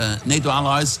NATO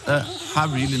allies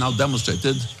have really now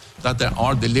demonstrated that they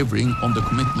are delivering on the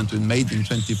commitment we made in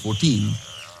 2014,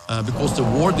 because the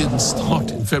war didn't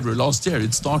start in February last year,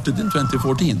 it started in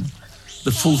 2014.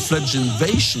 The full-fledged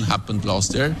invasion happened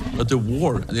last year, but the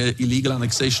war, the illegal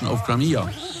annexation of Crimea,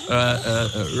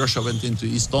 Russia went into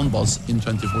East Donbass in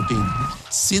 2014.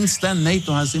 Since then,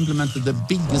 NATO has implemented the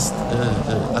biggest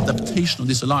adaptation of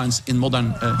this alliance in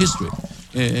modern history,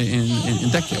 in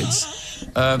decades.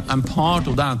 And part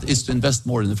of that is to invest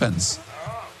more in defense.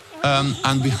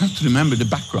 And we have to remember the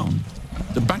background.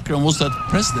 The background was that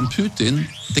President Putin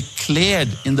declared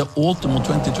in the autumn of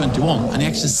 2021, and he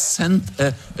actually sent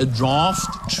a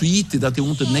draft treaty that he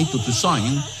wanted NATO to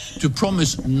sign to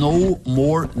promise no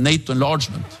more NATO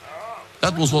enlargement.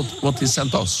 That was what he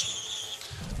sent us.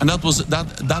 And that was a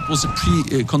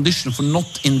precondition for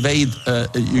not invade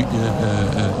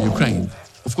Ukraine.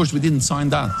 Of course, we didn't sign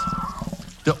that.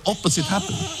 The opposite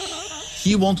happened.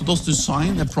 He wanted us to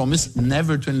sign a promise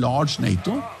never to enlarge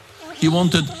NATO. He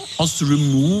wanted us to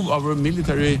remove our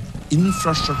military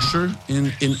infrastructure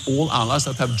in all allies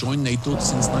that have joined NATO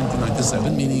since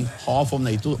 1997, meaning half of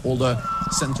NATO, all the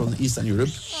Central and Eastern Europe.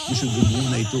 We should remove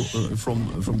NATO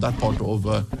from that part of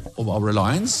our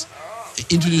alliance.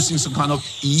 Introducing some kind of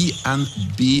E and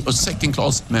B or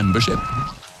second-class membership.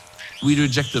 We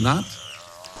rejected that.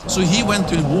 So he went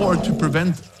to war to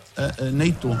prevent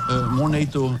more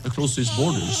NATO close to his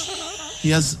borders. He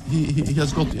has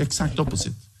got the exact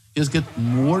opposite. He has got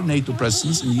more NATO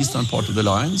presence in the eastern part of the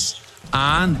alliance,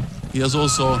 and he has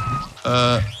also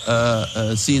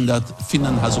seen that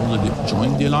Finland has already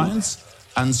joined the alliance,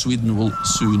 and Sweden will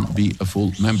soon be a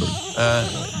full member.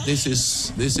 This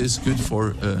is good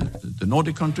for the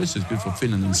Nordic countries, it's good for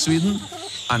Finland and Sweden,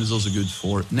 and it's also good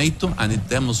for NATO, and it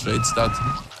demonstrates that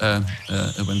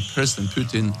when President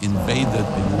Putin invaded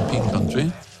a European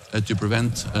country to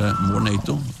prevent more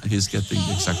NATO, he's getting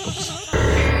the exact opposite.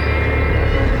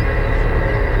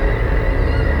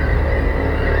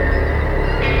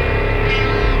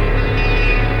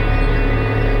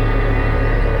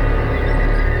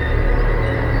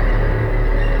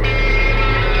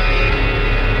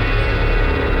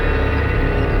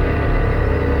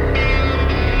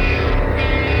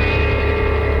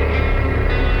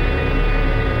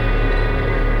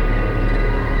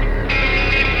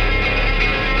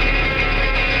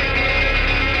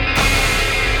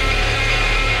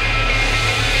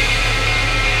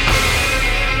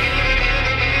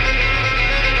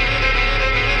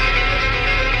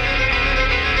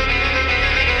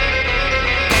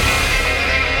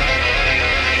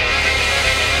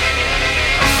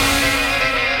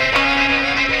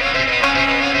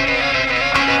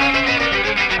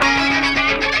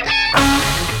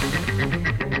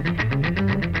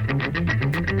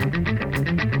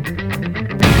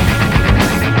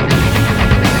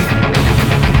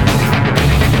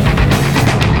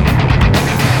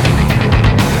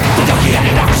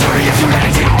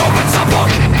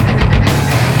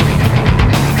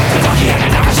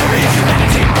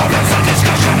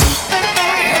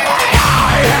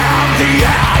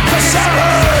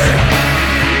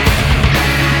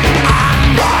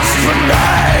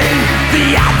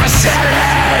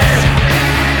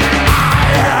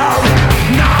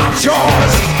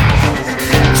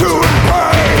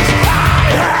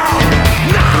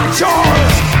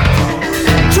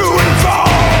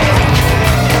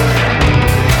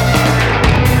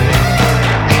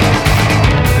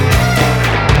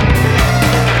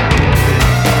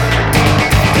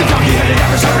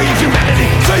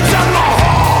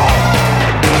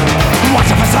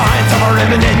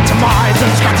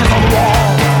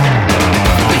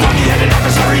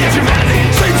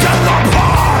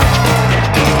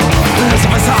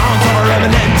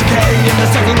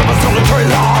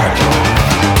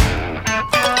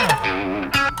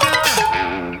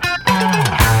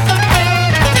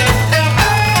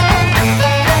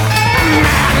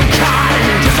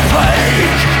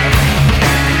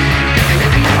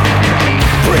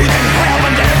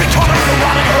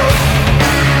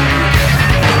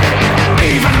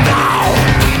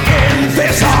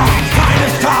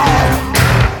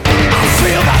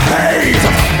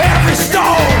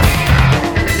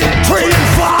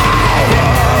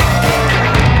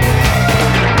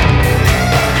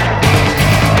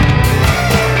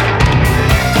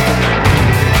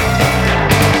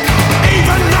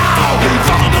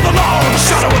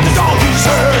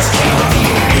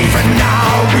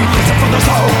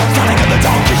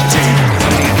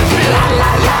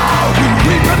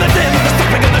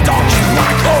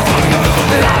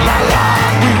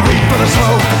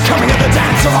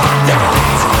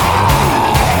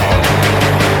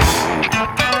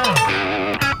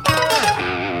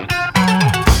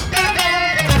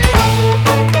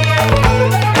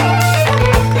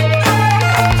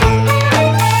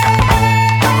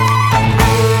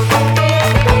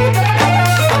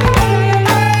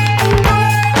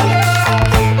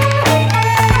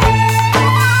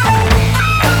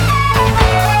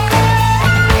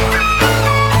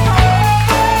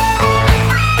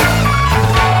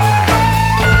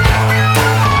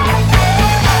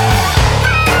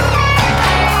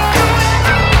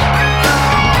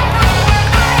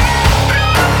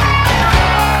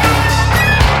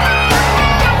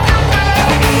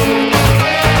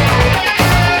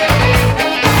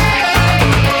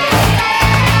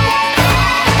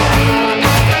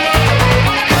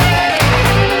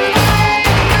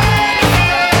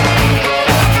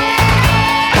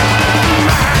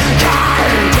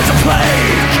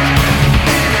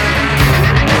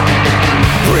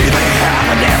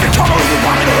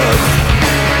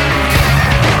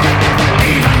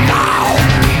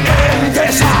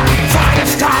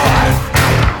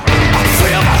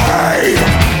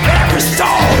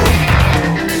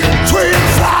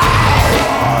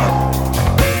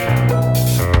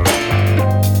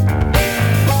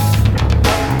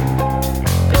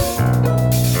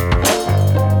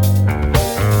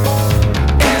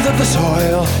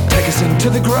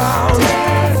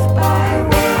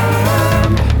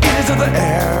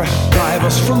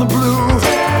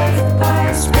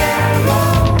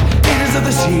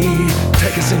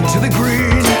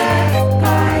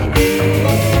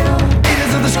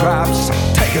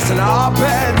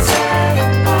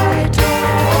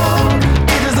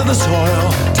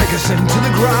 into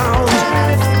the ground.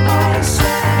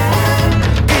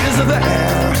 Eaters of the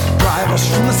air, drive us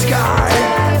from the sky.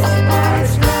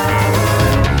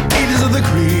 Eaters of the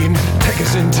green, take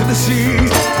us into the sea.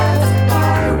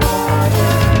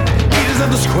 Eaters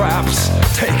of the scraps,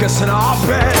 take us in our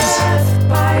beds.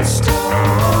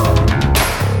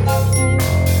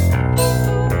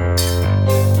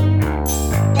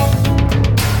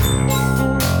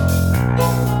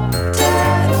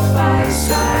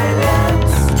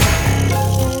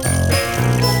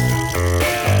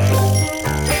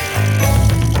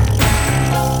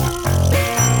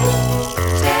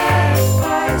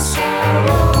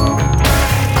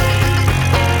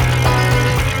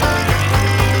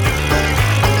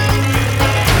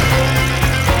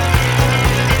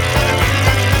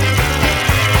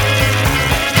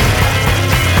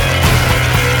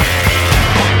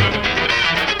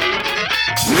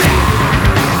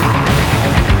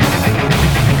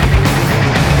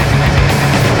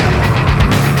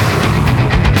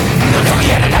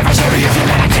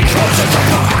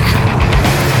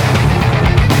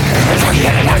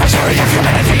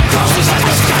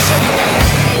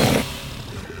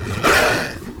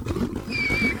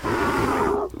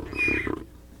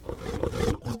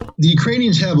 The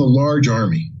Ukrainians have a large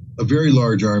army, a very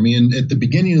large army. And at the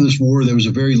beginning of this war, there was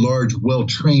a very large,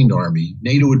 well-trained army.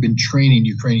 NATO had been training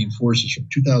Ukrainian forces from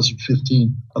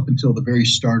 2015 up until the very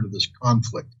start of this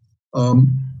conflict,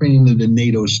 training them to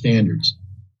NATO standards.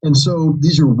 And so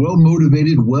these are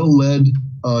well-motivated, well-led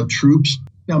troops.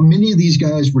 Now, many of these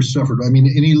guys were suffered. I mean,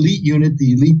 an elite unit,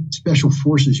 the elite special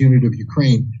forces unit of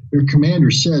Ukraine, their commander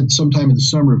said sometime in the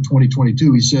summer of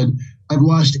 2022, he said, I've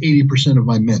lost 80% of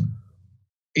my men.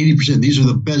 80%. These are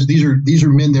the best. These are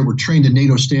men that were trained to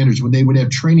NATO standards. When they would have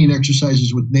training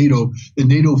exercises with NATO, the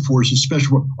NATO forces,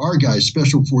 our guys,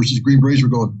 special forces, Green Berets were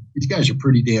going, these guys are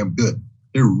pretty damn good.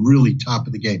 They're really top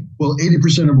of the game. Well,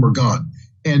 80% of them are gone.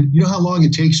 And you know how long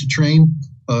it takes to train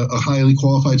a highly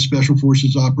qualified special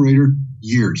forces operator?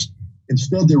 Years.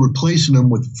 Instead, they're replacing them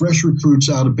with fresh recruits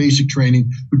out of basic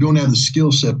training who don't have the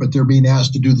skill set, but they're being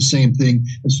asked to do the same thing.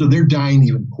 And so they're dying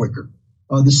even quicker.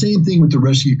 The same thing with the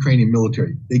rest of the Ukrainian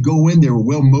military. They go in, they were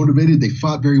well motivated, they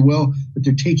fought very well, but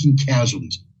they're taking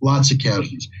casualties, lots of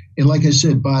casualties. And like I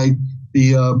said, by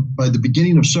the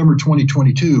beginning of summer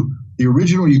 2022, the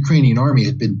original Ukrainian army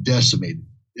had been decimated,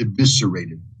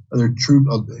 eviscerated. Their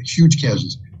huge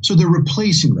casualties. So they're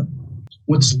replacing them.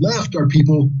 What's left are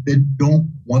people that don't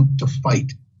want to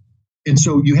fight. And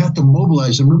so you have to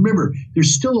mobilize them. Remember,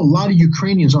 there's still a lot of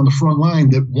Ukrainians on the front line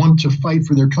that want to fight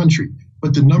for their country.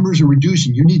 But the numbers are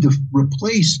reducing. You need to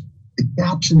replace the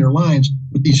gaps in their lines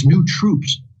with these new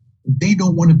troops. They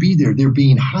don't want to be there. They're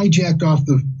being hijacked off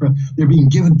they're being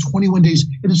given 21 days.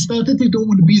 And it's not that they don't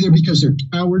want to be there because they're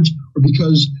cowards or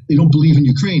because they don't believe in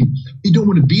Ukraine. They don't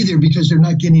want to be there because they're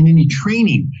not getting any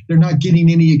training. They're not getting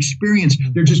any experience.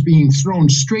 They're just being thrown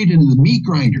straight into the meat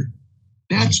grinder.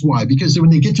 That's why, because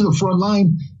when they get to the front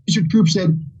line, these are troops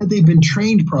that, had they been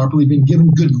trained properly, been given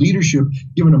good leadership,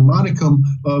 given a modicum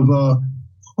of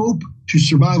hope to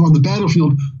survive on the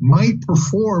battlefield, might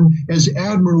perform as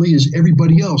admirably as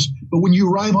everybody else. But when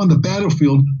you arrive on the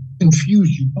battlefield,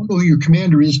 confused, you don't know who your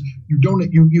commander is,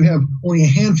 you have only a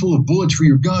handful of bullets for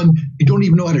your gun, you don't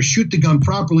even know how to shoot the gun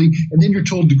properly, and then you're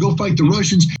told to go fight the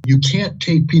Russians. You can't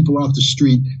take people off the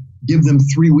street, give them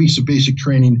 3 weeks of basic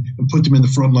training, and put them in the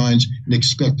front lines and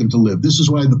expect them to live. This is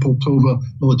why the Poltava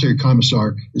military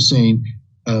commissar is saying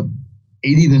 80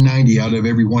 to 90 out of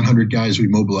every 100 guys we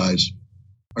mobilize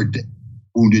are dead,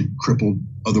 wounded, crippled,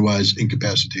 otherwise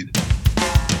incapacitated.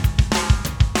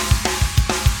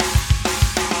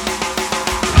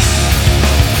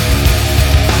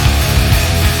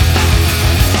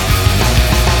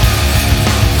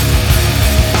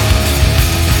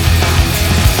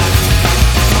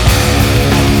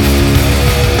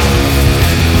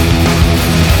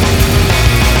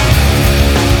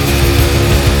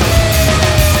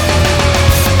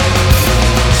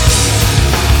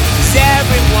 Is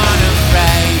everyone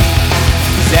afraid?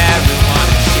 Is everyone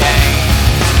ashamed?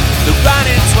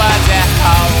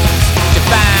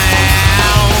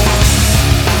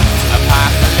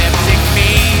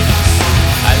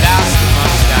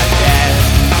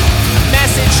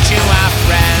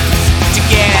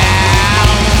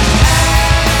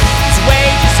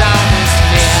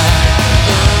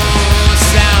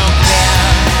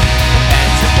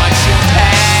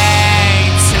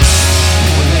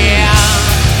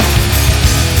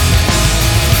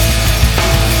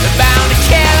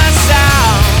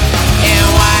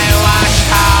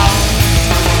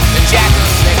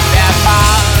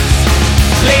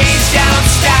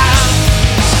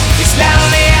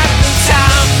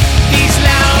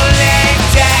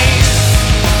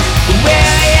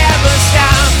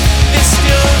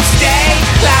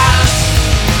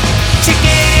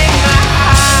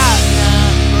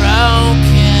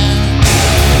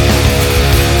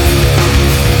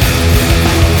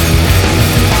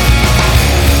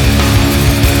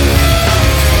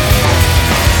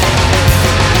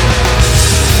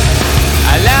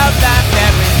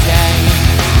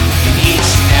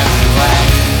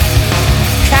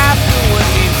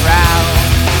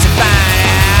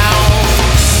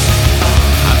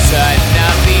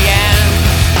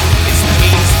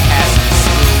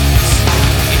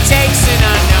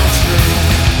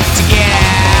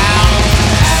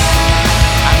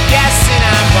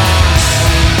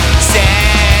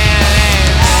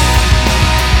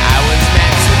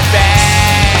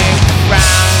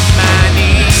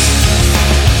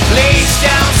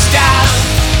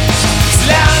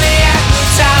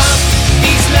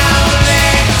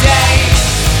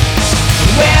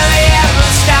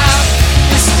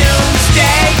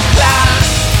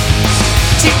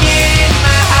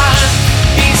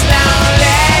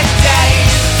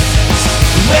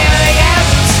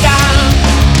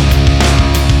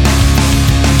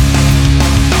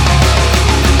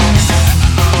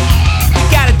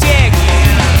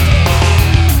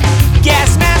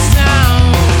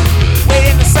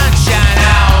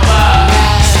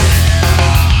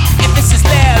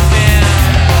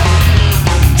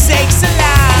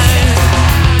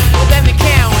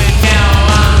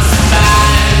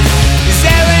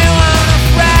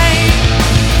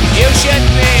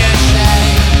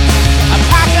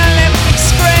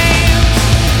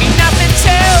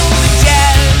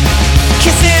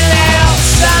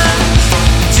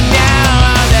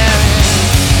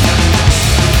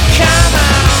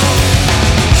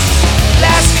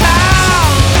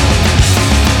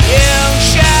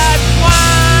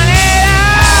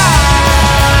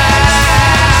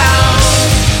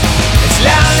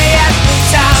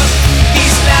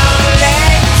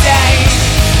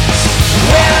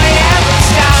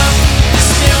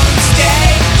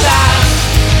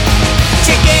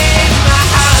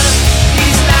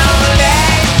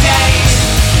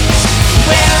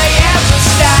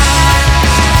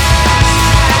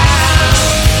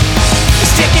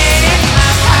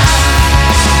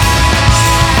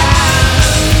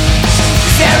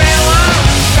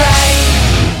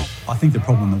 think the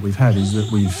problem that we've had is that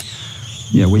we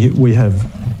have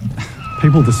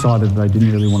people decided they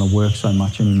didn't really want to work so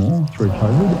much anymore through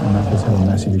COVID, and that has had a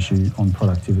massive issue on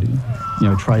productivity.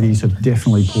 Tradies have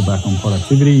definitely pulled back on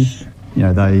productivity.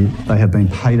 They have been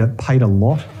paid a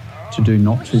lot to do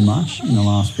not too much in the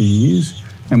last few years,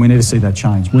 and we need to see that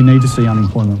change. We need to see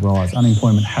unemployment rise.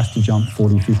 Unemployment has to jump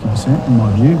 40, 50% in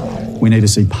my view. We need to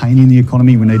see pain in the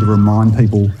economy. We need to remind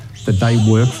people that they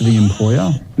work for the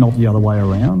employer, not the other way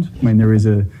around. I mean, there's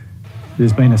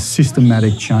been a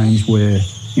systematic change where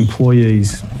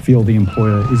employees feel the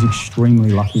employer is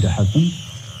extremely lucky to have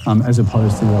them, as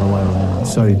opposed to the other way around.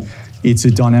 So it's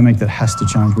a dynamic that has to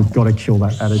change. We've got to kill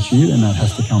that attitude, and that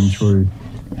has to come through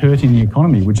hurting the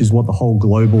economy, which is what the whole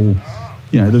global,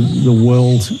 the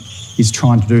world is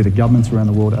trying to do. The governments around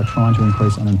the world are trying to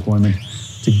increase unemployment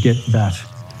to get that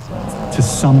to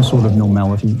some sort of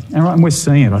normality. And we're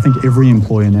seeing it. I think every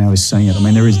employer now is seeing it. I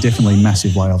mean, there is definitely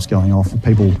massive layoffs going off.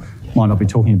 People might not be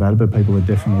talking about it, but people are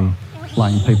definitely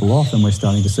laying people off, and we're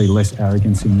starting to see less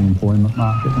arrogance in the employment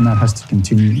market, and that has to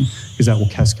continue because that will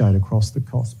cascade across the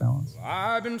cost balance.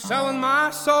 I've been selling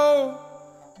my soul,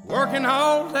 working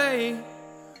all day,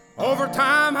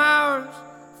 overtime hours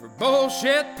for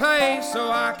bullshit pay, so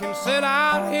I can sit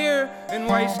out here and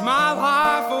waste my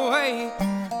life away,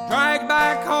 drag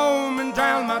back home and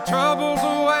drown my troubles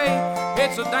away.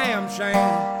 It's a damn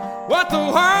shame what the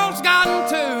world's gotten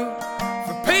to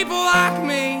for people like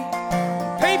me,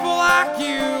 people like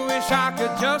you. Wish I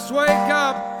could just wake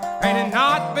up and it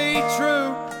not be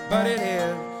true, but it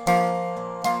is.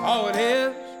 Oh, it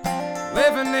is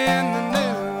living in the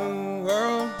new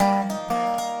world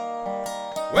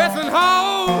with an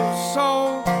whole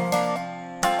soul.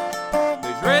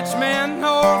 These rich men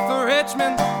north of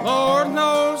Richmond, Lord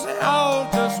knows they all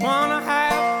just wanna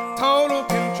have total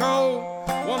control.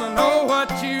 Wanna know what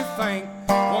you think,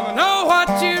 wanna know what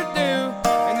you do,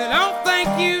 and they don't think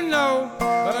you know,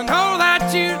 but I know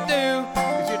that you do,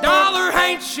 'cause your dollar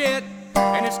ain't shit,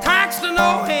 and it's taxed to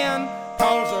no end,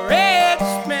 'cause the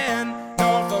rich men,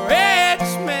 north the rich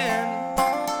men.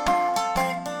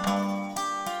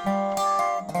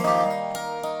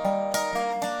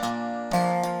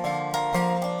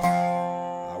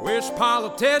 I wish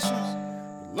politicians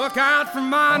would look out for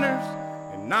miners,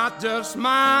 and not just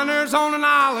miners on an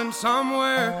island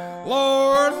somewhere.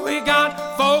 Lord, we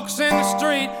got folks in the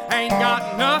street, ain't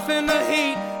got nothing to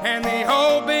eat, and the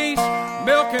obese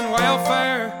milking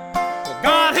welfare. Well,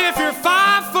 God, if you're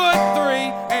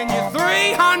 5'3" and you're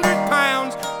 300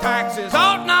 pounds, taxes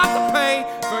ought not to pay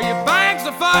for your bags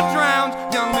of fudge rounds.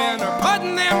 Young men are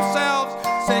putting themselves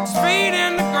 6 feet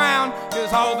in the ground,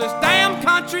 'cause all this damn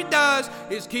country does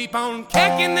is keep on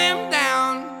kicking them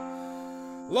down.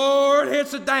 Lord,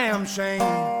 it's a damn shame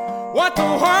what the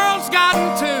world's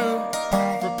gotten to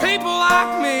for people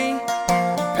like me,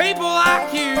 people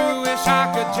like you. Wish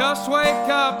I could just wake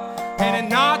up and it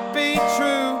not be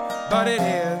true, but it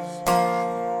is.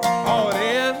 Oh, it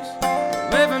is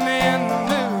living in the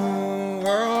new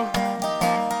world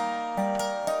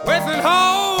with an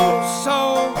whole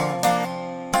soul.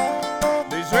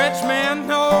 These rich men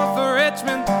north of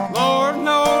Richmond, Lord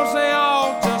knows they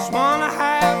all just wanna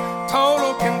have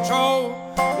total control.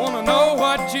 Wanna know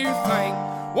what you think,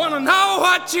 wanna know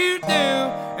what you do,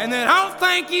 and they don't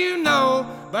think you know,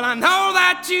 but I know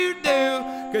that you do,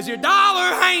 'cause your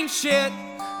dollar ain't shit,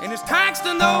 and it's taxed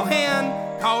to no end,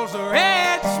 'cause the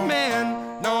rich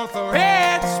men, north the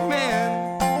rich men.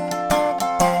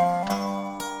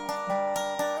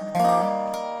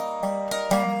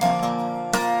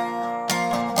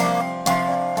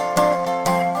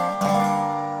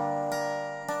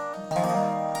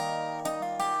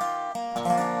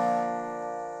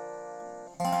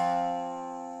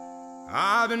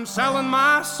 I've been selling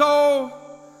my soul,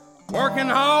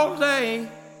 working all day,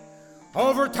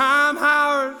 overtime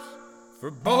hours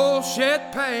for bullshit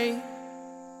pay.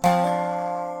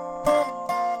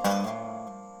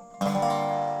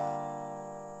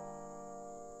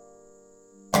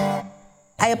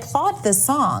 I applaud this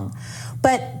song,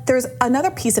 but there's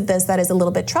another piece of this that is a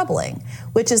little bit troubling,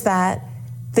 which is that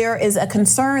there is a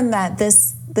concern that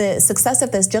the success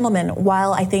of this gentleman,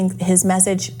 while I think his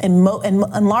message in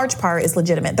large part is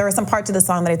legitimate, there are some parts of the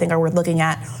song that I think are worth looking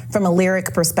at from a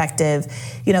lyric perspective.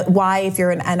 Why, if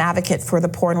you're an advocate for the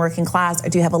poor and working class,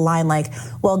 do you have a line like,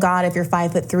 well, God, if you're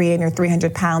 5'3" and you're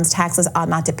 300 pounds, taxes ought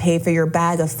not to pay for your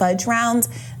bag of fudge rounds?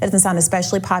 That doesn't sound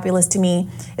especially populist to me,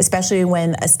 especially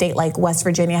when a state like West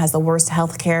Virginia has the worst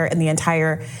health care in the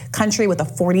entire country with a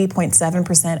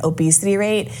 40.7% obesity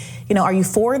rate. Are you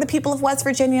for the people of West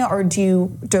Virginia, or do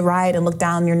you deride and look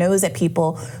down your nose at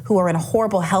people who are in a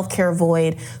horrible healthcare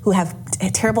void, who have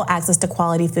terrible access to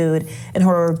quality food, and who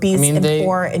are obese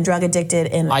poor and drug addicted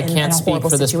in a horrible situation. I can't speak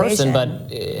for this person, but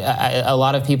a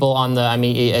lot of people on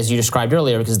the, as you described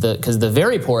earlier, because the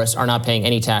very poorest are not paying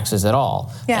any taxes at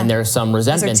all, and there's some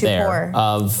resentment there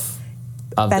of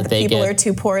that the people are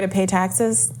too poor to pay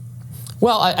taxes.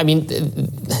 Well,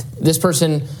 this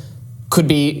person could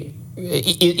be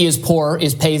is poor,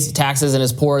 pays taxes, and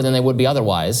is poorer than they would be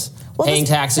otherwise. Well, paying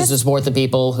taxes to support the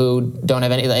people who don't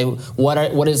have any.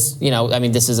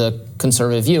 This is a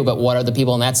conservative view, but what are the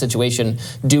people in that situation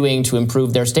doing to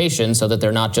improve their station so that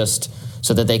they're not just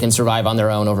so that they can survive on their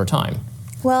own over time?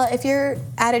 Well, if your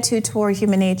attitude toward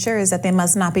human nature is that they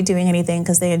must not be doing anything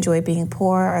because they enjoy being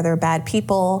poor, or they're bad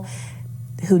people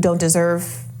who don't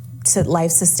deserve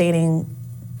life-sustaining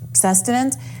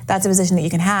sustenance, that's a position that you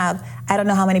can have. I don't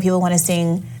know how many people want to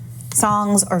sing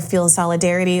songs or feel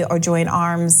solidarity or join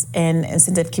arms in a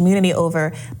sense of community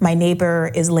over my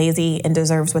neighbor is lazy and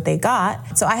deserves what they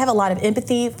got. So I have a lot of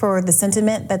empathy for the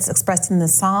sentiment that's expressed in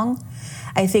this song.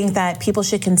 I think that people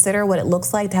should consider what it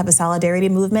looks like to have a solidarity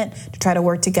movement to try to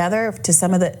work together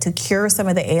to cure some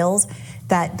of the ails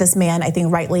that this man, I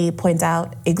think, rightly points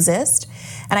out exist.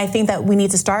 And I think that we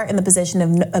need to start in the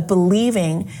position of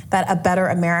believing that a better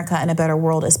America and a better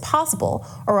world is possible,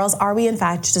 or else are we in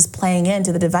fact just playing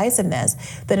into the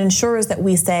divisiveness that ensures that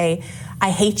we say,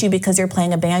 I hate you because you're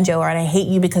playing a banjo, or I hate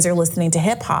you because you're listening to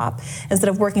hip hop, instead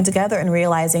of working together and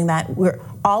realizing that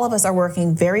all of us are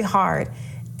working very hard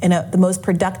in the most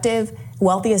productive,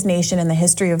 wealthiest nation in the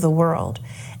history of the world.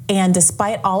 And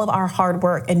despite all of our hard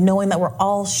work and knowing that we're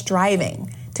all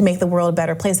striving to make the world a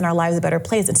better place and our lives a better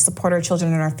place and to support our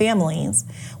children and our families,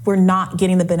 we're not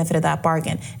getting the benefit of that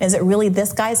bargain. And is it really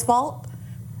this guy's fault?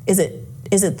 Is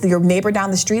it your neighbor down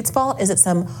the street's fault? Is it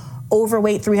some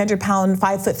overweight 300-pound,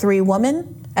 5'3"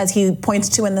 woman, as he points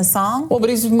to in the song? Well, but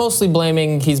he's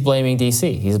blaming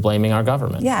DC. He's blaming our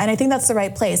government. Yeah, and I think that's the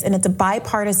right place. And it's a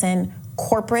bipartisan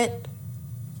corporate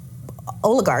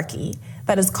oligarchy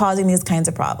that is causing these kinds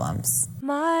of problems.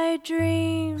 My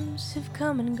dreams have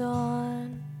come and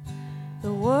gone.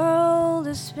 The world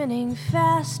is spinning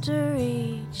faster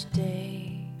each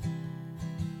day.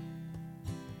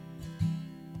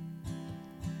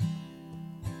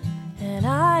 And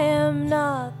I am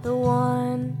not the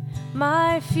one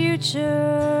my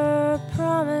future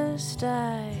promised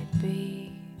I'd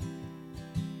be.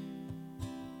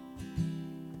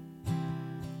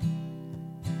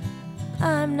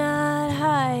 I'm not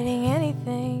hiding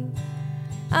anything.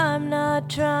 I'm not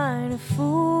trying to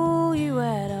fool you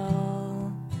at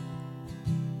all.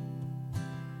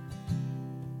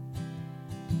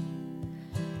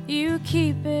 You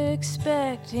keep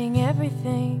expecting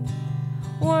everything.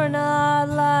 We're not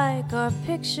like our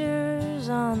pictures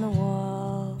on the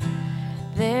wall.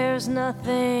 There's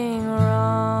nothing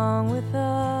wrong with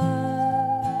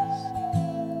us.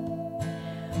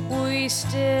 We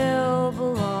still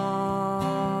belong.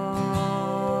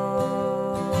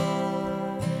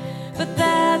 But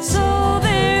that's all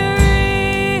there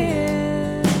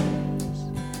is.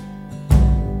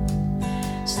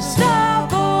 So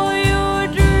stop all your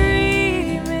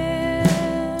dreaming.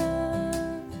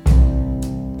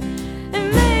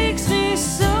 It makes me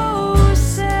so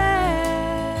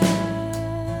sad.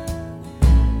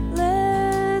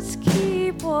 Let's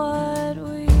keep what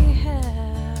we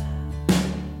have.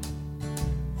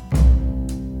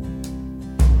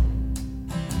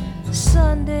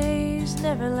 Sundays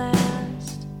never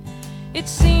last. It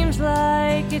seems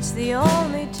like it's the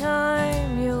only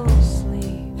time you'll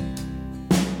sleep.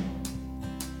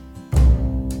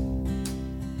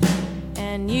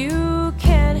 And you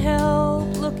can't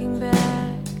help looking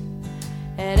back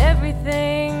at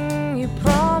everything you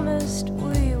promised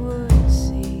we would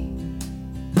see.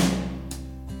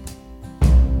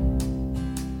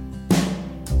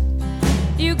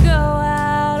 You go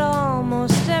out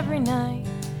almost every night,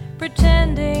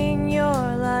 pretending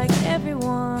you're like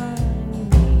everyone.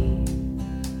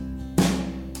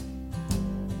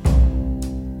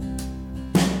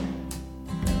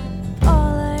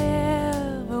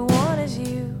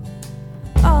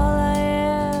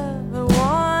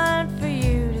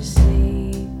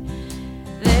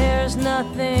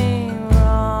 Nothing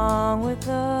wrong with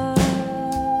us.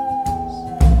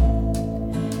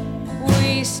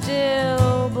 We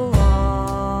still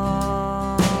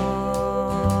belong.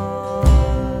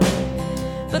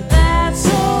 But that's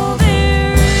all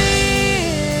there is.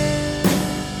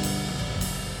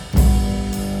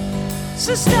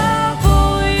 So stop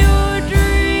all your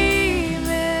dreaming.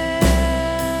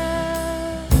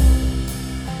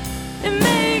 It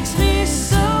makes me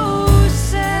so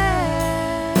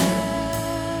sad.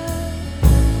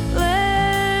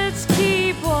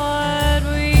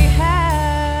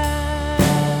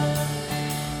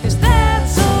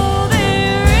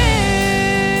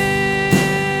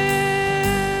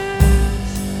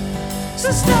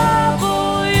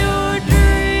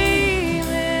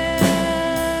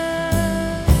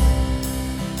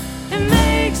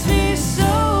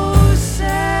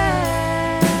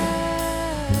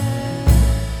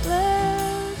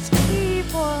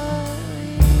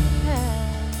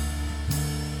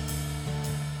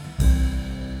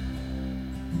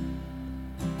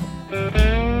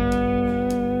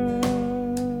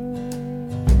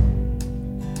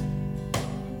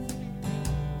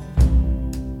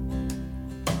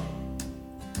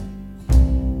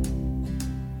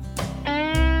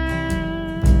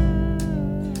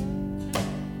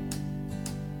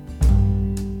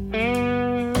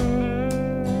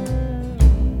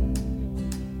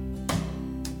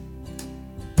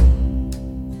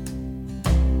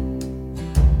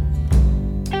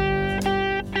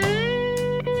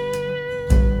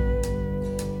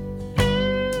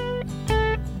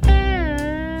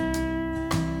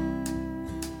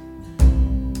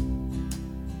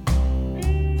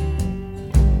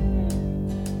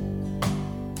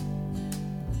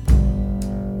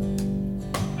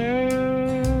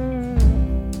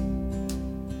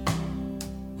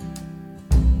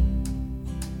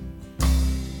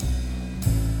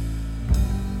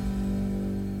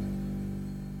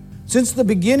 Since the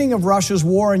beginning of Russia's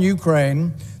war in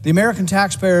Ukraine, the American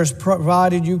taxpayers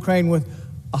provided Ukraine with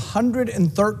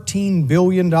 $113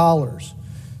 billion.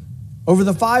 Over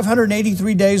the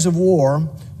 583 days of war,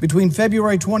 between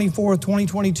February 24th,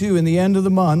 2022 and the end of the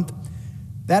month,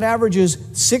 that averages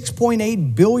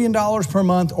 $6.8 billion per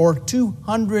month, or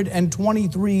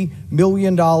 $223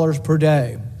 million per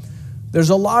day. There's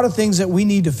a lot of things that we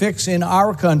need to fix in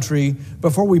our country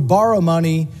before we borrow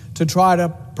money to try to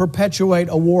perpetuate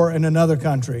a war in another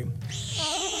country.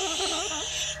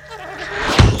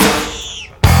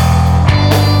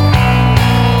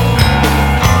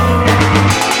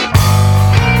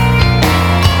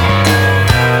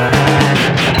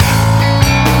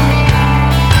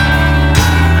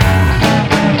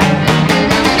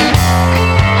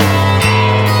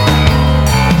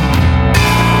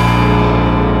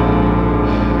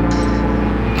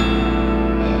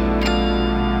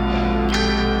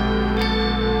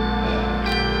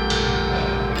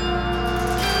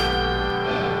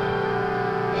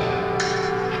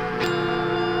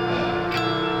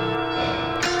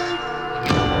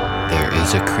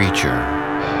 A creature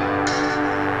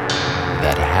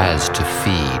that has to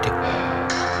feed.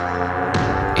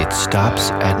 It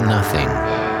stops at nothing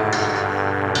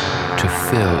to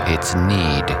fill its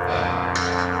need.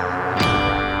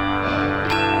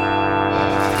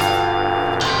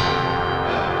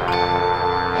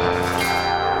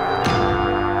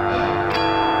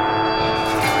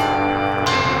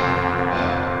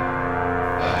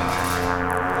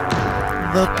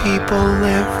 The people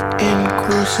live in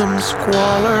gruesome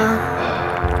squalor,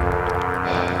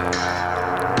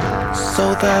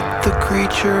 so that the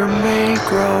creature may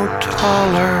grow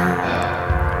taller.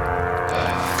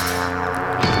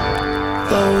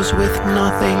 Those with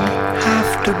nothing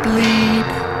have to bleed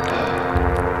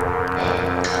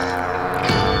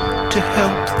to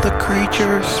help the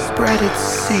creature spread its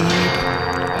seed.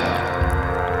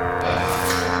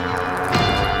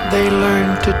 They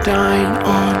learn to dine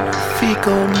on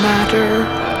fecal matter,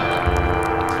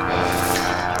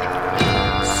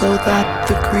 so that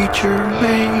the creature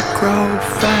may grow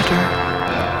fatter.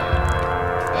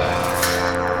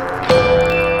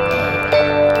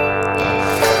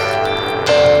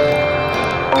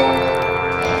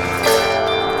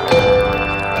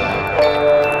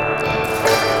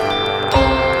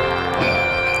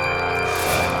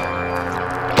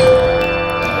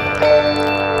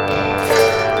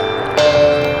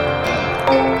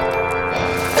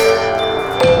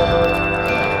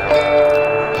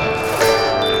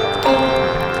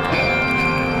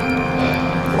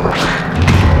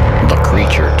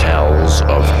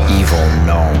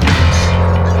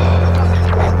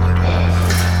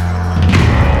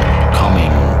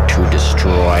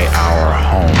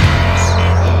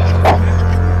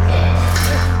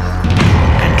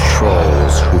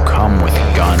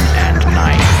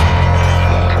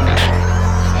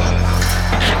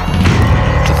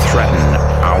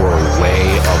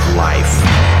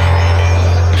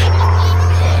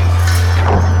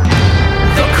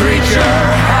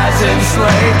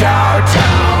 Enslaved our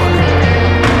town,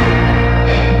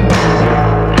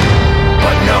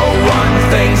 but no one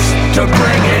thinks to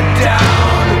bring it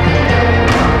down.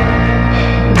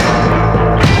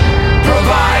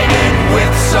 Provided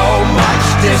with so much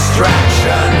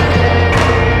distraction,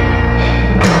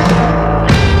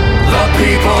 the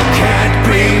people can't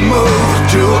be moved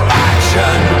to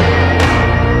action.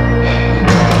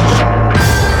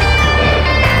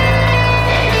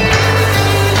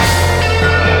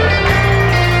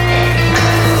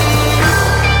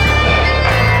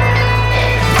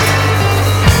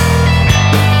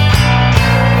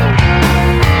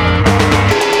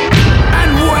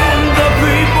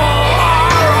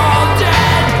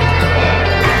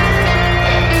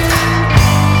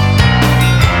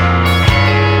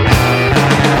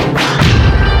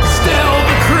 Still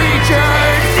the creature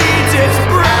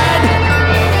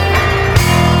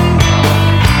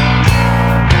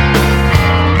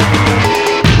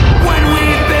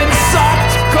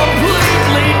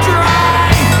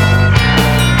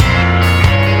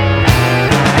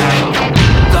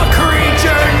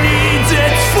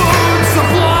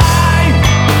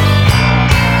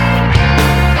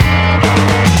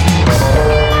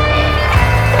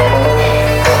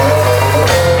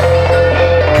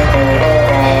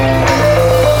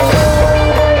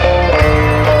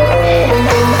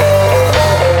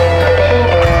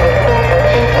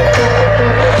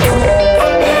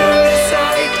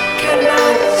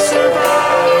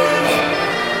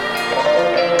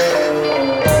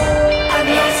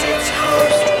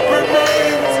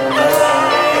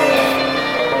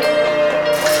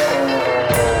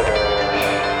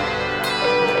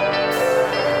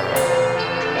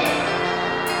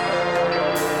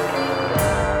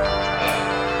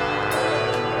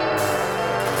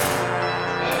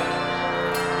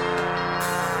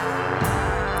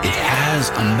has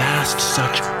amassed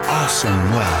such awesome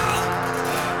wealth.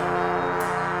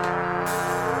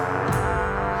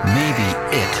 Maybe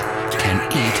it can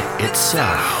eat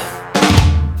itself.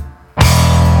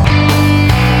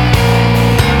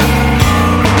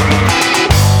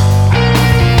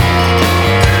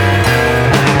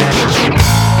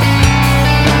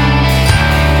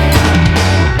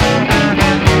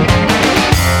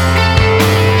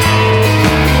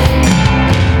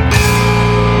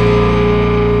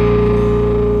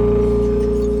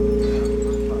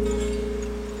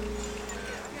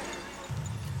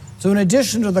 So in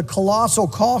addition to the colossal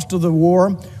cost of the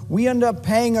war, we end up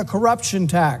paying a corruption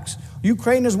tax.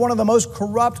 Ukraine is one of the most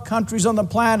corrupt countries on the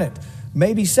planet,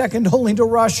 maybe second only to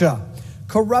Russia.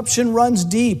 Corruption runs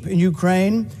deep in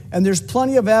Ukraine, and there's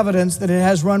plenty of evidence that it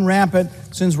has run rampant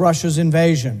since Russia's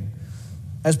invasion.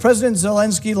 As President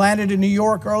Zelensky landed in New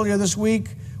York earlier this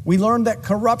week, we learned that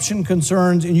corruption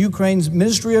concerns in Ukraine's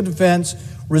Ministry of Defense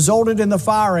resulted in the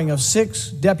firing of 6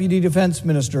 deputy defense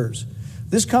ministers.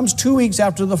 This comes 2 weeks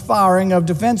after the firing of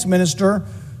Defense Minister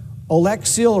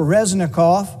Oleksiy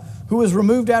Reznikov, who was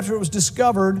removed after it was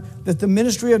discovered that the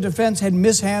Ministry of Defense had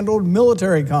mishandled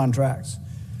military contracts.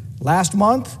 Last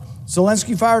month,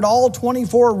 Zelensky fired all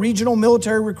 24 regional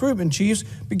military recruitment chiefs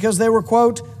because they were,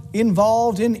 quote,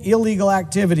 involved in illegal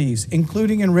activities,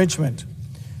 including enrichment.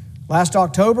 Last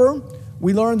October,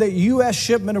 we learned that U.S.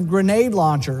 shipment of grenade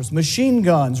launchers, machine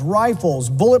guns, rifles,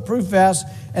 bulletproof vests,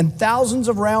 and thousands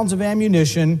of rounds of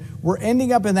ammunition were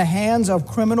ending up in the hands of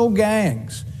criminal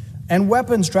gangs and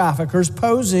weapons traffickers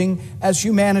posing as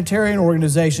humanitarian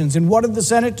organizations. And what did the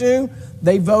Senate do?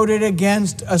 They voted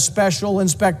against a special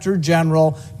inspector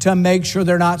general to make sure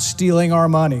they're not stealing our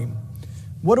money.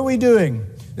 What are we doing?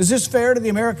 Is this fair to the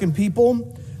American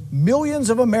people? Millions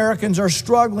of Americans are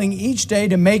struggling each day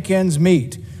to make ends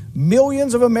meet.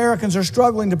 Millions of Americans are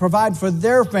struggling to provide for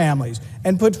their families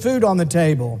and put food on the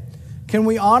table. Can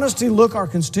we honestly look our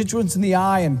constituents in the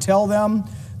eye and tell them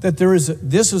that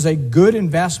this is a good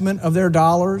investment of their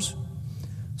dollars?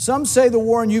 Some say the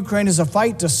war in Ukraine is a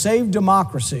fight to save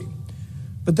democracy,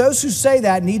 but those who say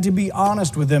that need to be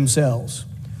honest with themselves.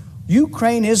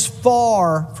 Ukraine is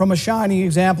far from a shining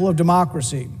example of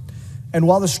democracy, and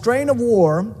while the strain of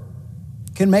war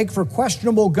can make for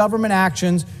questionable government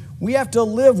actions, we have to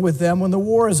live with them when the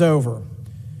war is over.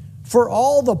 For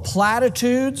all the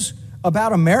platitudes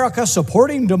about America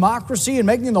supporting democracy and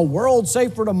making the world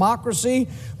safe for democracy,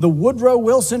 the Woodrow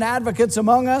Wilson advocates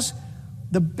among us,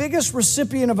 the biggest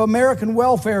recipient of American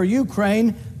welfare,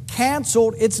 Ukraine,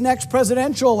 canceled its next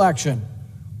presidential election.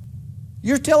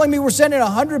 You're telling me we're sending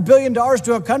 $100 billion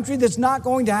to a country that's not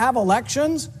going to have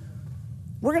elections?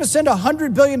 We're going to send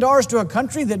 $100 billion to a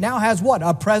country that now has what,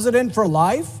 a president for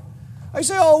life? I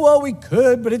say, oh, well, we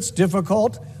could, but it's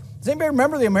difficult. Does anybody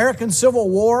remember the American Civil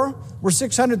War where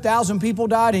 600,000 people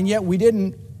died and yet we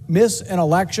didn't miss an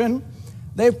election?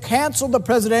 They've canceled the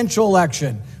presidential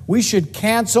election. We should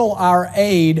cancel our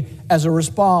aid as a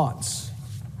response.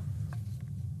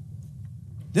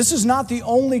 This is not the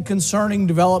only concerning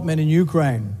development in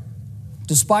Ukraine.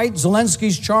 Despite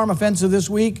Zelensky's charm offensive this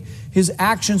week, his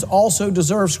actions also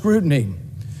deserve scrutiny.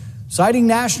 Citing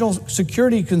national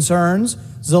security concerns,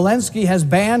 Zelensky has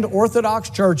banned Orthodox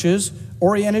churches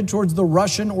oriented towards the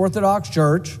Russian Orthodox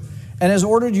Church and has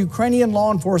ordered Ukrainian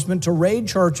law enforcement to raid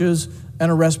churches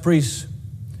and arrest priests.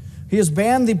 He has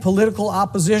banned the political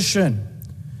opposition.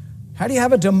 How do you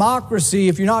have a democracy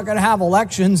if you're not going to have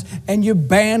elections and you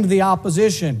banned the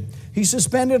opposition? He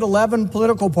suspended 11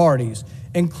 political parties,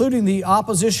 including the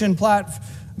Opposition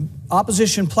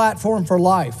Platform for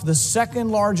Life, the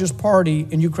second largest party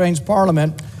in Ukraine's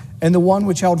parliament and the one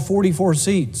which held 44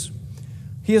 seats.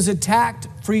 He has attacked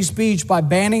free speech by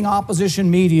banning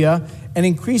opposition media and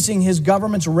increasing his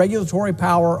government's regulatory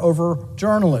power over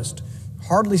journalists.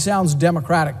 Hardly sounds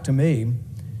democratic to me.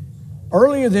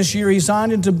 Earlier this year, he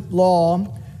signed into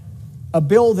law a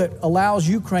bill that allows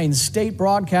Ukraine's state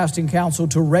broadcasting council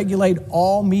to regulate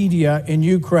all media in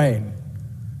Ukraine.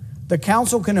 The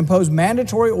council can impose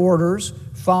mandatory orders,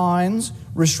 fines,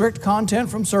 restrict content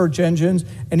from search engines,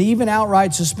 and even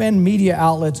outright suspend media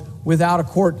outlets without a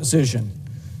court decision.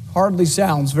 Hardly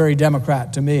sounds very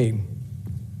Democrat to me.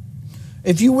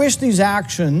 If you wish these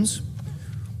actions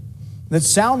that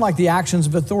sound like the actions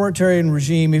of authoritarian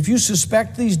regime, if you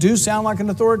suspect these do sound like an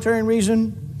authoritarian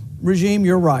regime,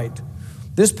 you're right.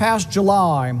 This past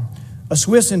July, a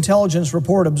Swiss intelligence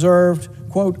report observed,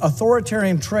 quote,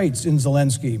 authoritarian traits in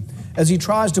Zelensky as he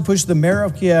tries to push the mayor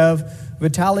of Kiev,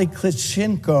 Vitaly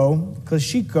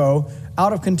Klitschko,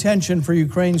 out of contention for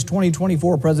Ukraine's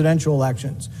 2024 presidential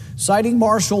elections. Citing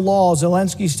martial law,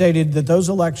 Zelensky stated that those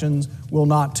elections will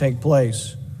not take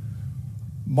place.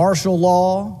 martial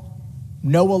law,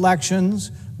 no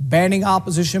elections, banning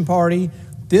opposition party.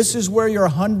 This is where your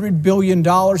 $100 billion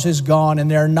has gone, and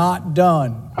they're not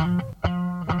done.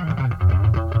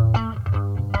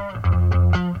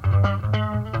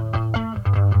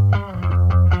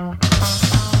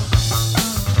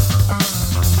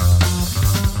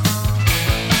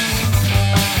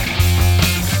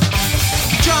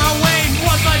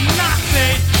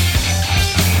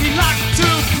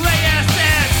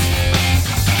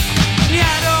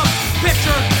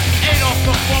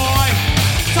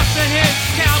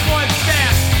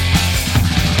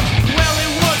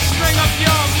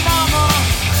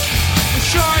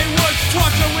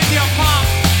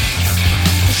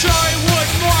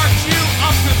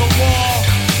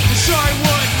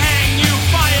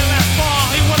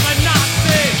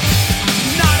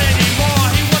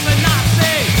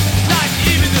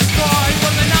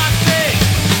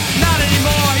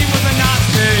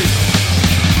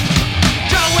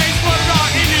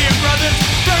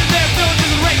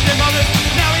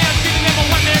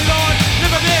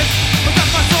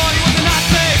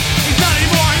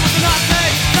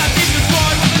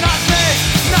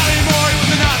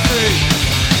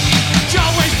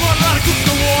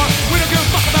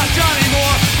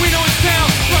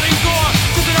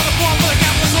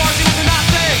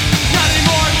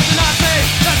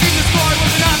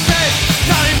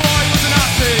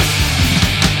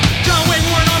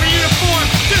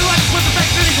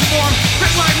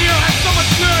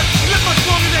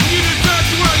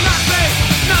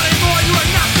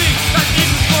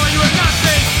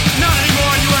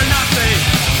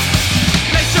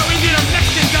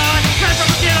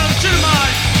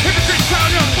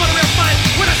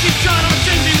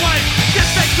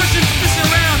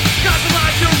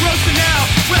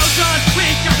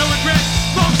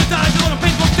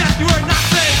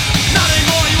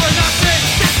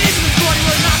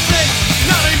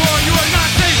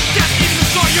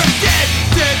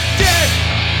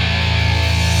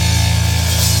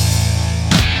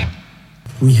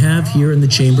 We have here in the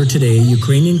chamber today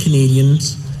Ukrainian-Canadian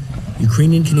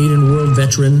world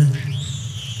veteran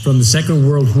from the Second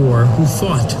World War who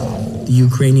fought the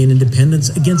Ukrainian independence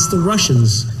against the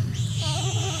Russians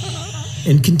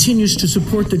and continues to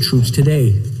support the troops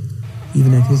today,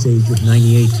 even at his age of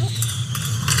 98.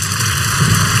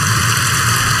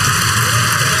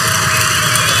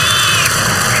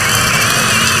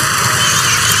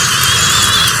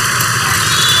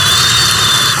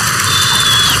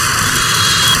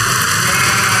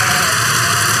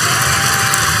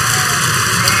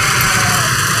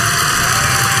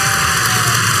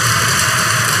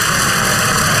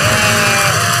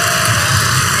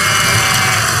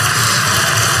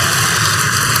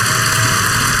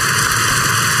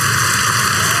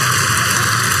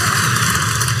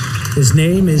 His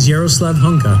name is Yaroslav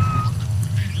Hunka.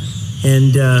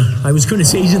 And I was going to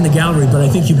say he's in the gallery, but I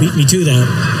think you beat me to that.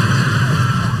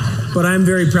 But I'm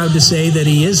very proud to say that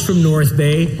he is from North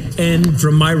Bay and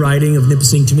from my riding of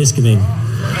Nipissing-Temiskaming.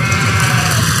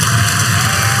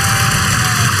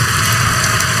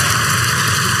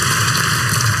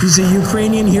 He's a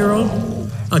Ukrainian hero,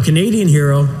 a Canadian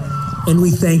hero, and we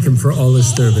thank him for all his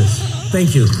service.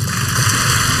 Thank you.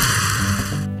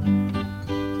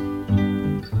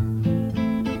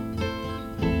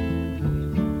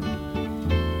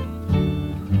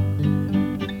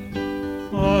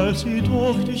 Als sie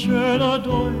durch die schöne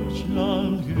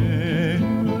Deutschland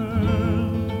gehen,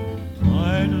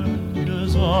 einen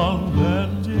Gesang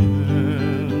werden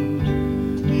singen,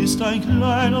 ist ein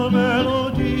kleiner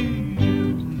Melodie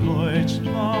in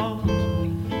Deutschland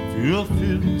für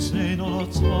 15 oder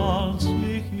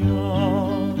 20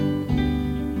 Jahre.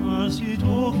 Als sie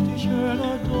durch die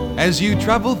schöne Deutschland. As you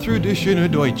travel through the schöne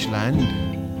Deutschland,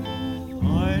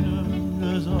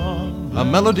 a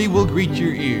melody will greet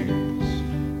your ears.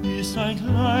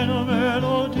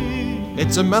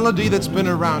 It's a melody that's been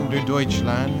around in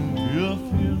Deutschland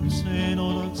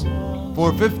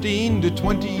for 15 to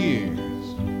 20 years.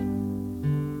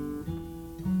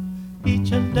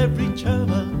 Each and every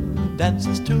German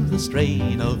dances to the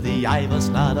strain of the I was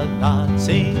not a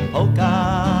Nazi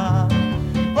polka.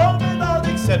 All without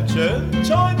exception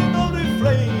join in the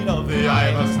refrain of the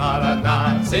I was not a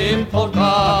Nazi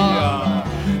polka.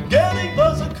 Getting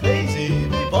buzz crazy,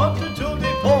 they wanted to be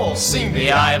Paul. Sing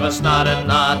the I was not a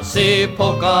Nazi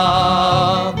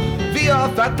polka. We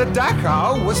thought that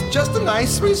Dachau was just a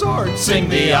nice resort. Sing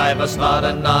the I was not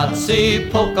a Nazi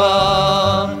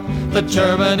polka. The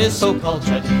German is so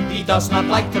cultured, he does not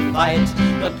like to fight.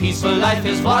 The peaceful life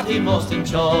is what he most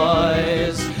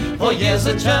enjoys. For years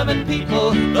the German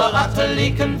people were utterly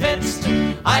convinced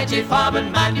IG Farm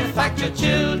and manufacture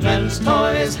children's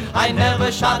toys. I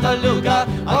never shot a Luger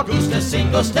or goosed a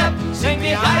single step. Sing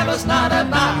the I was not a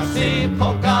Nazi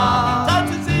polka.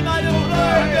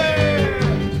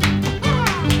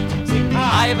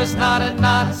 I was not a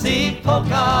Nazi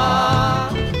polka.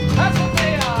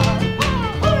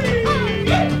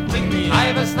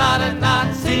 I was not a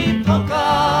Nazi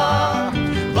polka.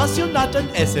 Was you not an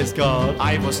SS guard?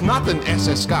 I was not an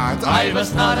SS guard. I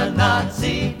was not a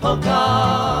Nazi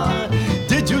polka.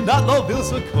 Did you not love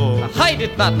Ilse Koch? I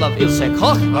did not love Ilse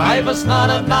Koch. I was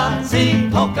not a Nazi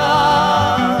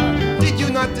polka. Did you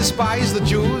not despise the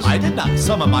Jews? I did not.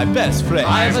 Some of my best friends.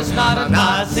 I was not a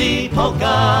Nazi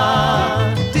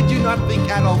polka. Did you not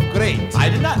think Adolf great? I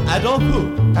did not. Adolf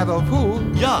who? Adolf who?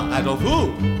 Ja, Adolf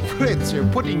who? Fritz, you're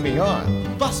putting me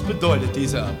on. Was bedeutet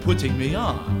dieser putting me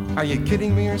on? Are you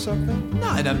kidding me or something?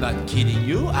 Nein, I'm not kidding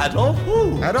you. Adolf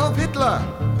who? Adolf Hitler.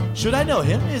 Should I know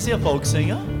him? Is he a folk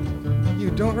singer?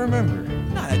 You don't remember?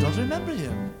 No, I don't remember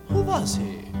him. Who was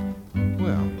he?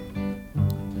 Well,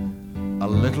 a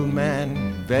little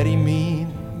man, very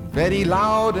mean, very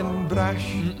loud and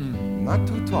brash. Not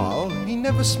too tall, he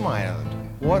never smiled.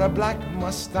 Wore a black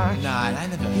mustache. Nah, I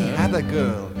never heard. He had a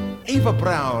girl, Eva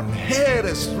Brown, hair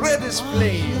as red as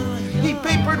flame. He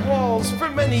papered walls for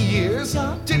many years,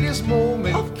 till his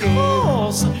moment came. Of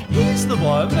course, he's the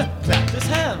one that clapped his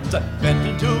hands, went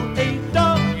into a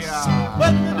dance.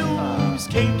 When the news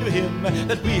came to him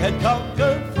that we had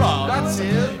conquered France. That's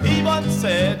it. He once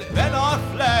said, when our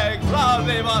flag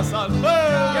proudly was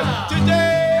unfurled,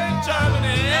 today in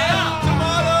Germany,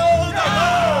 tomorrow the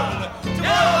world,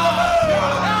 tomorrow the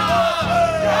world.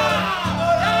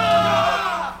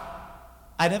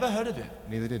 I never heard of it.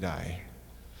 Neither did I.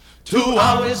 To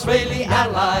our Israeli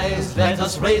allies, let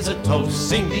us raise a toast.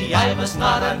 Sing the I was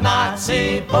not a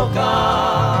Nazi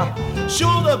polka.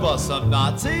 Sure, there was some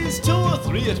Nazis, 2 or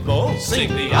 3 at most. Sing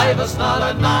the I was not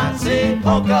a Nazi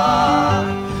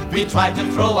polka. We tried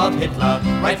to throw out Hitler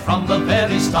right from the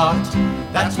very start.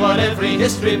 That's what every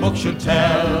history book should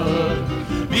tell.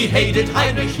 We hated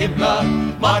Heinrich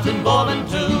Himmler, Martin Bormann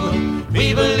too.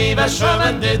 We believe as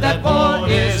Sherman did that war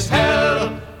is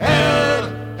hell, hell,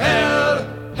 hell,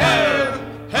 hell,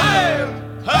 hell,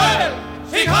 hell,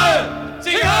 Sieg Heil,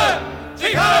 Sieg Heil,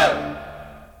 Sieg Heil.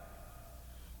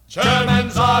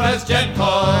 Germans are as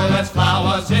gentle as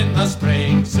flowers in the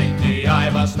spring. Sing the I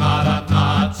was not a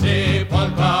Nazi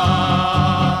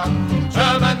polka.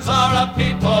 Germans are a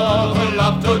people who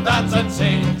love to dance and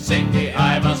sing. Sing the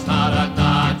I was not a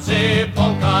Nazi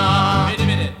polka. Wait a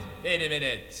minute, wait a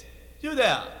minute. You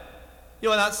there, you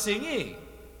are not singing.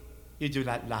 You do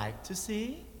not like to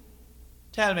sing?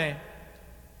 Tell me,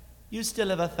 you still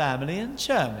have a family in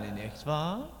Germany, nicht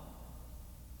wahr?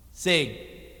 Sing.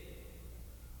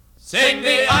 Sing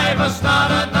the I was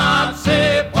not a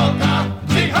Nazi polka.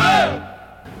 Sing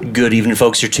Heil! Good evening,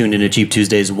 folks. You're tuned in to Cheap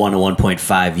Tuesdays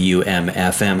 101.5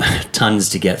 UMFM. Tons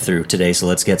to get through today, so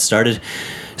let's get started.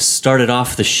 Started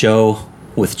off the show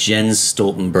with Jens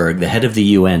Stoltenberg, the head of the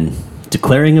UN,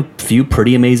 declaring a few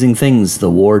pretty amazing things. The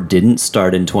war didn't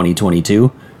start in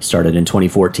 2022, started in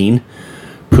 2014.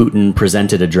 Putin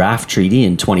presented a draft treaty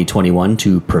in 2021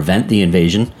 to prevent the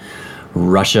invasion.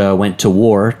 Russia went to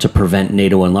war to prevent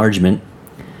NATO enlargement.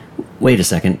 Wait a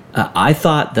second. I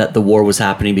thought that the war was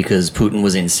happening because Putin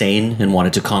was insane and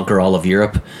wanted to conquer all of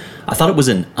Europe. I thought it was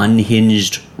an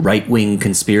unhinged right-wing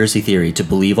conspiracy theory to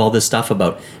believe all this stuff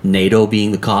about NATO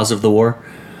being the cause of the war.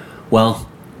 Well,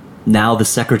 now the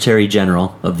Secretary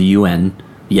General of the UN,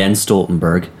 Jens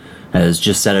Stoltenberg, has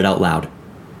just said it out loud.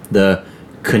 The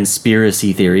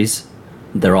conspiracy theories,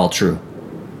 they're all true.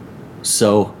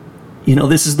 So, you know,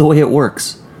 this is the way it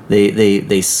works.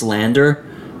 They slander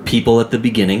people at the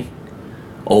beginning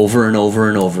over and over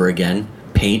and over again,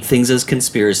 paint things as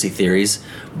conspiracy theories,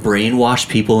 brainwash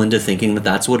people into thinking that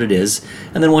that's what it is,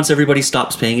 and then once everybody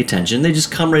stops paying attention, they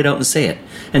just come right out and say it.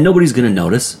 And nobody's going to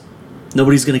notice.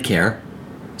 Nobody's going to care.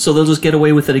 So they'll just get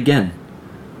away with it again.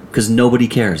 Because nobody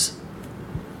cares.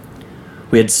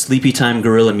 We had Sleepy Time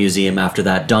Gorilla Museum after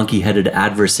that, donkey-headed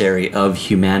adversary of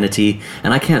humanity,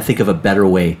 and I can't think of a better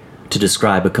way to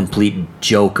describe a complete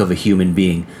joke of a human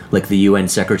being like the UN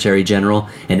Secretary General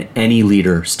and any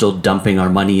leader still dumping our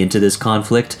money into this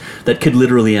conflict that could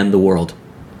literally end the world.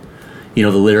 You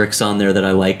know, the lyrics on there that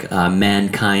I like,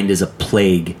 mankind is a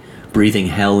plague, breathing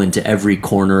hell into every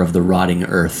corner of the rotting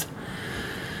earth.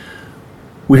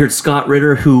 We heard Scott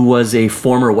Rit, who was a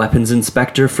former weapons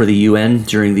inspector for the UN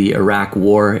during the Iraq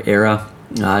War era,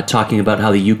 talking about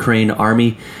how the Ukraine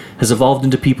army has evolved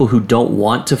into people who don't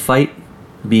want to fight,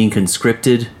 being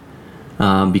conscripted,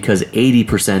 because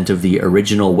 80% of the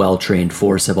original well-trained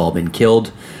force have all been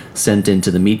killed, sent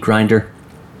into the meat grinder.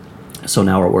 So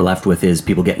now what we're left with is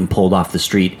people getting pulled off the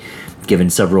street, given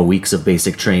several weeks of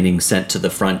basic training, sent to the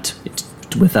front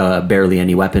with barely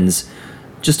any weapons,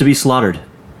 just to be slaughtered.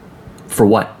 For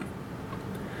what?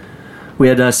 We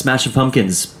had Smashing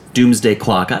Pumpkins, Doomsday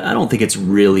Clock. I don't think it's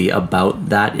really about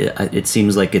that. It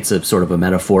seems like it's a sort of a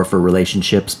metaphor for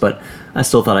relationships, but I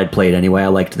still thought I'd play it anyway. I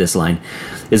liked this line.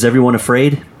 Is everyone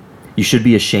afraid? You should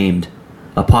be ashamed.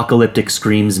 Apocalyptic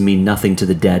screams mean nothing to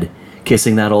the dead.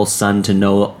 Kissing that old sun to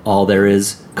know all there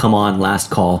is. Come on,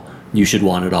 last call. You should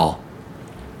want it all.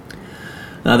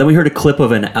 Then we heard a clip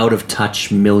of an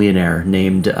out-of-touch millionaire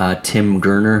named Tim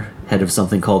Gurn, head of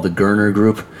something called the Gurn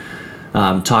Group,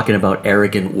 talking about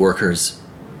arrogant workers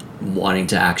wanting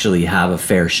to actually have a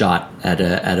fair shot at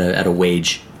a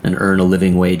wage and earn a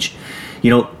living wage. You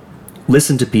know,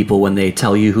 listen to people when they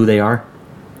tell you who they are.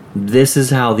 This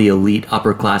is how the elite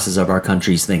upper classes of our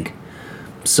countries think.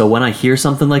 So when I hear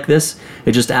something like this,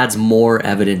 it just adds more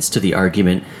evidence to the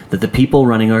argument that the people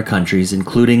running our countries,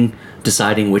 including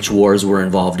deciding which wars we're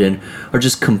involved in, are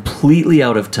just completely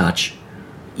out of touch,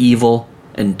 evil,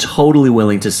 and totally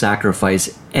willing to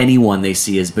sacrifice anyone they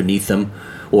see as beneath them,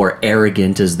 or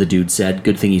arrogant, as the dude said.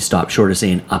 Good thing he stopped short of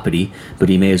saying uppity, but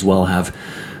he may as well have.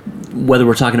 Whether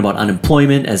we're talking about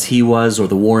unemployment, as he was, or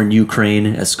the war in Ukraine,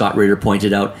 as Scott Rit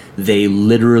pointed out, they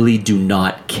literally do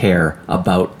not care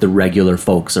about the regular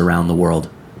folks around the world.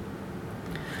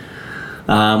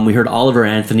 We heard Oliver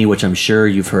Anthony, which I'm sure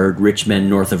you've heard, Rich Men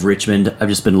North of Richmond. I've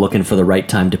just been looking for the right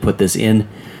time to put this in.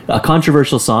 A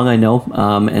controversial song, I know,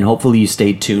 and hopefully you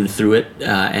stayed tuned through it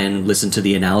and listened to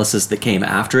the analysis that came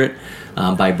after it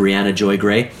by Brianna Joy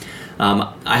Gray.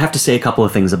 I have to say a couple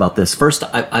of things about this. First,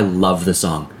 I love the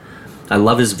song. I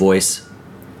love his voice.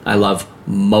 I love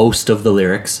most of the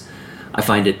lyrics. I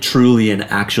find it truly and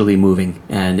actually moving,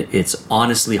 and it's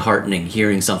honestly heartening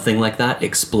hearing something like that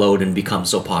explode and become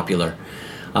so popular.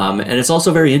 And it's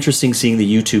also very interesting seeing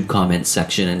the YouTube comments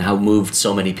section and how moved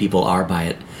so many people are by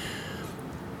it.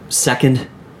 Second,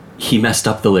 he messed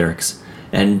up the lyrics.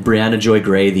 And Brianna Joy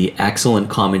Gray, the excellent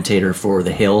commentator for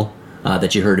The Hill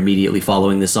that you heard immediately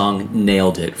following the song,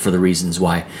 nailed it for the reasons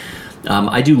why.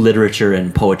 I do literature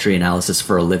and poetry analysis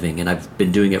for a living, and I've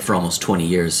been doing it for almost 20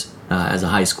 years as a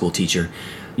high school teacher.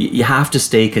 You have to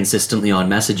stay consistently on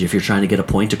message if you're trying to get a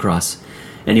point across.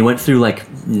 And he went through like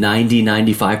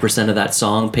 90-95% of that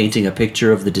song, painting a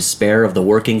picture of the despair of the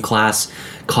working class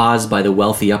caused by the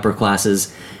wealthy upper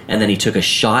classes, and then he took a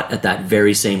shot at that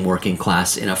very same working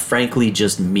class in a frankly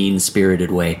just mean-spirited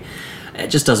way. It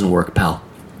just doesn't work, pal.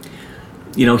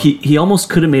 You know, he almost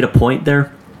could have made a point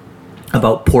there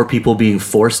about poor people being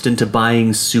forced into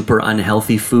buying super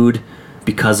unhealthy food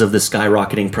because of the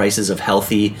skyrocketing prices of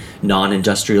healthy,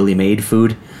 non-industrially made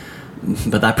food.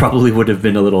 But that probably would have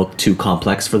been a little too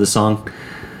complex for the song.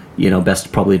 You know,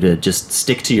 best probably to just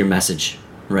stick to your message,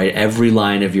 right? Every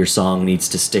line of your song needs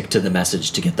to stick to the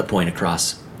message to get the point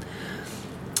across.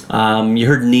 You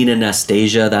heard Nina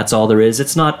Nastasia, That's All There Is.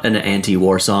 It's not an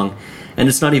anti-war song, and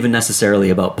it's not even necessarily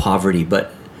about poverty,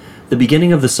 but the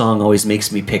beginning of the song always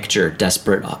makes me picture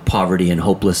desperate poverty and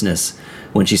hopelessness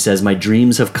when she says, "My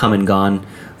dreams have come and gone,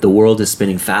 the world is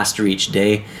spinning faster each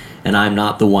day, and I'm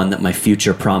not the one that my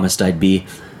future promised I'd be.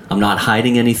 I'm not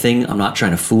hiding anything, I'm not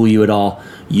trying to fool you at all.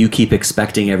 You keep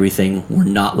expecting everything, we're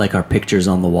not like our pictures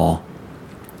on the wall."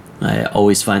 I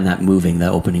always find that moving,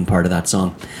 the opening part of that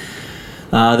song.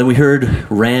 Then we heard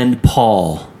Rand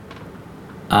Paul.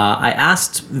 I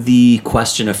asked the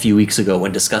question a few weeks ago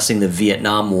when discussing the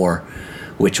Vietnam War,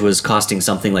 which was costing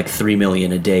something like $3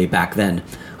 million a day back then.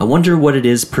 I wonder what it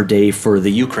is per day for the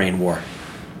Ukraine war.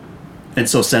 And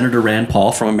so Senator Rand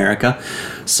Paul from America,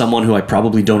 someone who I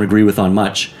probably don't agree with on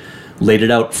much, laid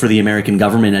it out for the American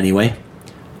government anyway.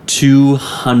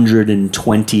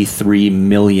 $223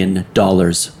 million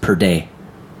per day.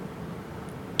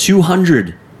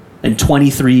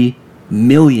 $223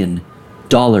 million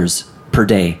per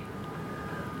day.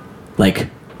 Like,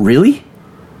 really?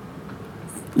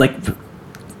 Like,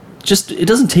 just, it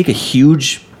doesn't take a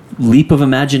huge leap of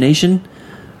imagination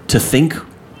to think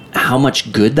how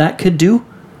much good that could do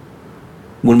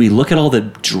when we look at all the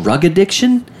drug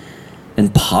addiction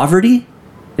and poverty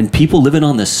and people living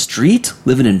on the street,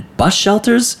 living in bus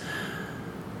shelters.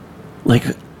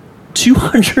 Like,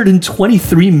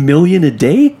 223 million a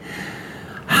day?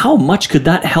 How much could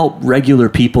that help regular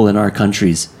people in our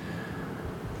countries?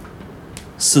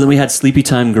 So then we had Sleepy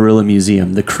Time Gorilla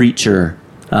Museum, The Creature.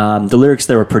 The lyrics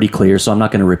there were pretty clear, so I'm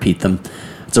not going to repeat them.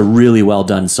 It's a really well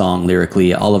done song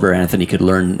lyrically. Oliver Anthony could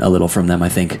learn a little from them, I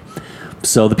think.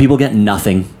 So the people get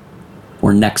nothing.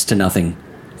 or next to nothing,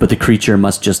 but the creature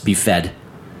must just be fed.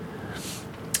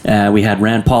 We had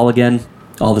Rand Paul again,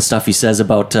 all the stuff he says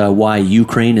about why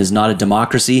Ukraine is not a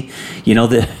democracy. You know,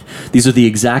 these are the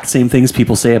exact same things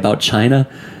people say about China,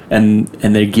 and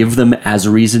they give them as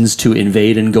reasons to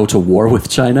invade and go to war with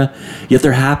China. Yet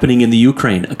they're happening in the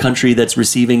Ukraine, a country that's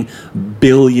receiving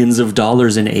billions of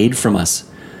dollars in aid from us.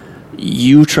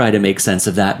 You try to make sense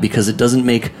of that, because it doesn't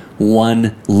make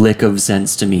one lick of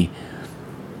sense to me.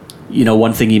 You know,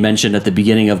 one thing he mentioned at the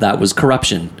beginning of that was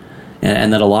corruption,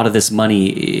 and that a lot of this money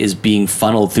is being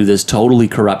funneled through this totally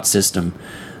corrupt system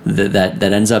that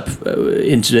ends up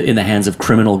in the hands of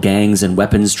criminal gangs and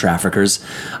weapons traffickers.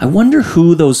 I wonder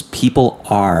who those people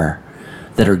are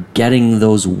that are getting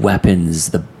those weapons,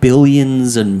 the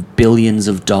billions and billions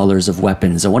of dollars of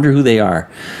weapons. I wonder who they are.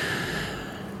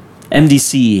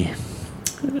 MDC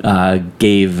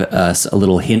gave us a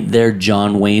little hint there.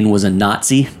 John Wayne was a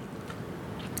Nazi.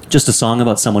 Just a song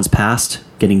about someone's past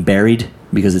getting buried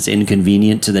because it's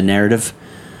inconvenient to the narrative.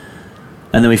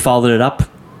 And then we followed it up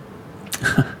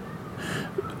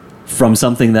from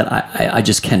something that I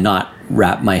just cannot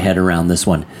wrap my head around this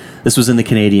one. This was in the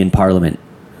Canadian Parliament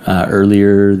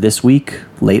earlier this week,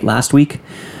 late last week,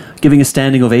 giving a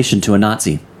standing ovation to a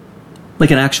Nazi,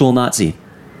 like an actual Nazi.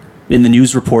 In the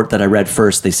news report that I read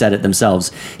first, they said it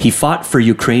themselves. He fought for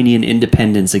Ukrainian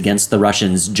independence against the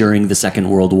Russians during the Second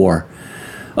World War.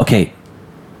 Okay,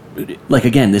 like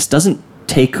again, this doesn't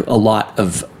take a lot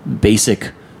of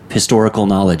basic historical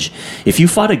knowledge. If you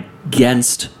fought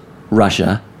against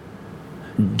Russia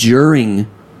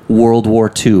during World War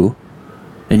II,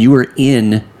 and you were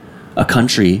in a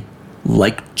country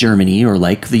like Germany or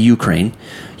like the Ukraine,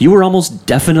 you were almost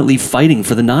definitely fighting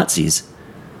for the Nazis.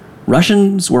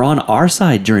 Russians were on our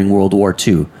side during World War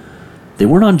II. They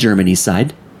weren't on Germany's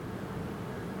side.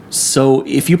 So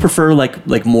if you prefer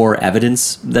like more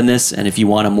evidence than this, and if you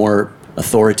want a more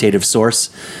authoritative source,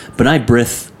 B'nai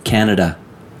B'rith Canada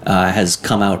has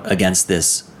come out against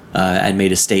this and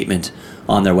made a statement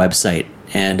on their website,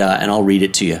 and I'll read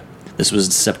it to you. This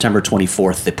was September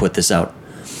 24th they put this out.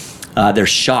 They're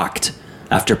shocked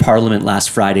after Parliament last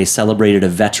Friday celebrated a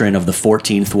veteran of the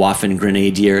 14th Waffen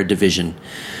Grenadier Division.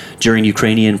 During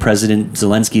Ukrainian President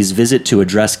Zelensky's visit to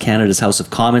address Canada's House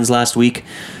of Commons last week,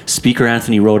 Speaker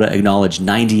Anthony Rota acknowledged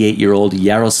 98-year-old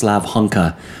Yaroslav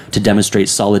Hunka to demonstrate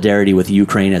solidarity with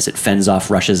Ukraine as it fends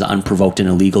off Russia's unprovoked and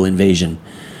illegal invasion.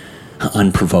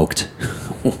 Unprovoked.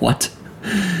 What?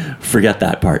 Forget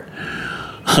that part.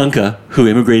 Hunka, who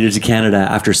immigrated to Canada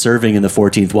after serving in the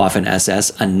 14th Waffen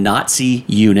SS, a Nazi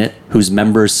unit whose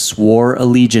members swore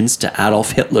allegiance to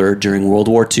Adolf Hitler during World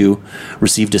War II,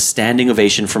 received a standing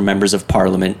ovation from members of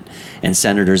parliament and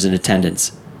senators in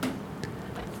attendance.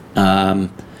 The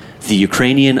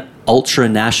Ukrainian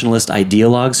ultra-nationalist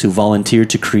ideologues who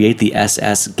volunteered to create the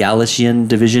SS Galician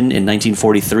Division in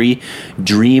 1943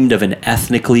 dreamed of an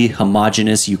ethnically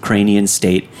homogenous Ukrainian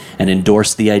state and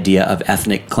endorsed the idea of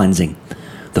ethnic cleansing.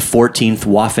 The 14th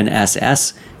Waffen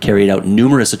SS carried out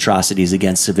numerous atrocities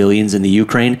against civilians in the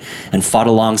Ukraine and fought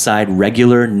alongside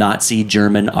regular Nazi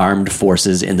German armed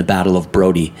forces in the Battle of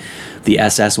Brody. The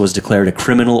SS was declared a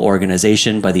criminal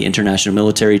organization by the International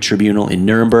Military Tribunal in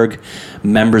Nuremberg.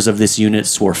 Members of this unit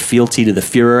swore fealty to the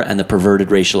Führer and the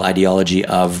perverted racial ideology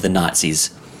of the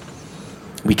Nazis.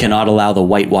 We cannot allow the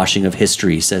whitewashing of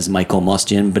history, says Michael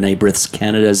Mostian, B'nai B'rith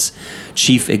Canada's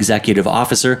chief executive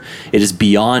officer. It is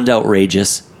beyond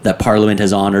outrageous that Parliament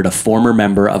has honored a former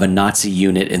member of a Nazi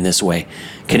unit in this way.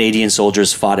 Canadian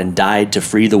soldiers fought and died to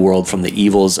free the world from the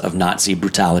evils of Nazi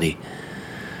brutality.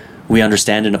 We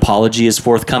understand an apology is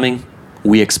forthcoming.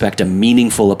 We expect a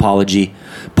meaningful apology.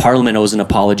 Parliament owes an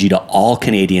apology to all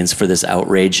Canadians for this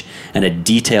outrage and a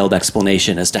detailed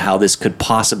explanation as to how this could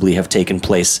possibly have taken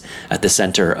place at the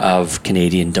center of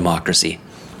Canadian democracy.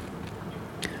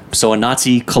 So a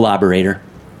Nazi collaborator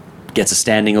gets a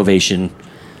standing ovation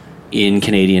in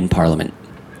Canadian Parliament.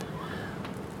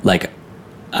 Like,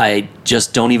 I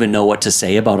just don't even know what to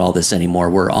say about all this anymore.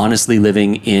 We're honestly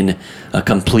living in a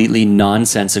completely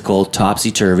nonsensical,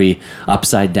 topsy-turvy,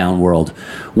 upside-down world.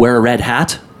 Wear a red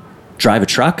hat, drive a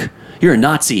truck, you're a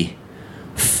Nazi.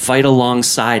 Fight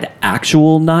alongside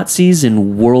actual Nazis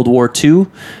in World War II,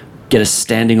 get a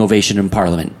standing ovation in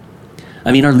Parliament.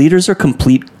 I mean, our leaders are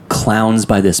complete clowns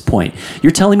by this point.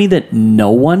 You're telling me that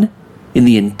no one in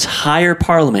the entire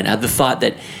Parliament had the thought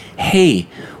that, hey,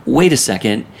 wait a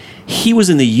second, he was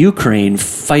in the Ukraine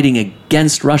fighting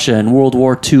against Russia in World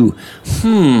War II.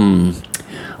 I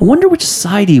wonder which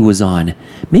side he was on.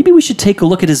 Maybe we should take a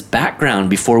look at his background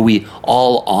before we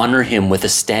all honor him with a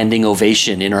standing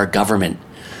ovation in our government.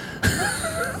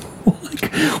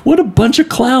 Like, what a bunch of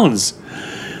clowns.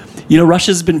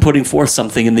 Russia's been putting forth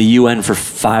something in the UN for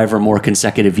 5 or more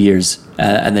consecutive years,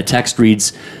 and the text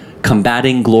reads,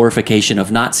 combating glorification of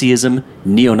Nazism,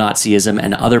 neo-Nazism,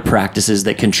 and other practices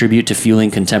that contribute to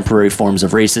fueling contemporary forms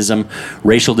of racism,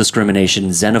 racial discrimination,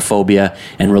 xenophobia,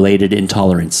 and related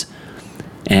intolerance.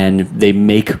 And they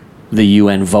make the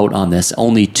UN vote on this.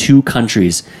 Only 2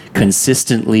 countries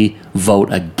consistently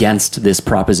vote against this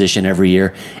proposition every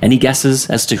year. Any guesses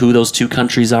as to who those 2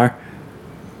 countries are?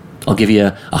 I'll give you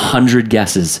 100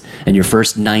 guesses, and your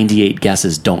first 98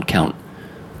 guesses don't count.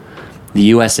 The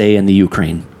USA and the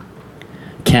Ukraine.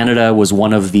 Canada was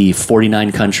one of the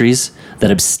 49 countries that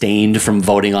abstained from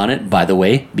voting on it, by the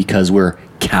way, because we're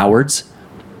cowards.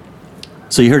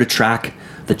 So you heard a track,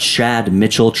 the Chad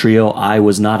Mitchell Trio, I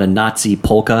Was Not a Nazi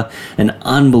Polka, an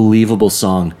unbelievable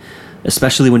song,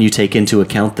 especially when you take into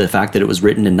account the fact that it was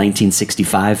written in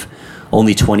 1965,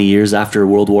 only 20 years after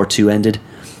World War II ended.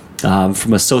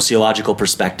 From a sociological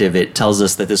perspective, it tells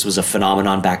us that this was a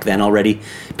phenomenon back then already.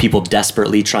 People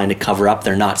desperately trying to cover up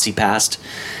their Nazi past.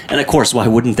 And of course, why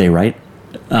wouldn't they, right?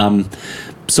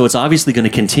 So it's obviously going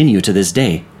to continue to this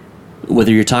day.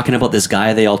 Whether you're talking about this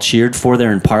guy they all cheered for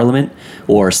there in Parliament,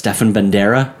 or Stefan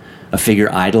Bandera, a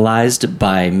figure idolized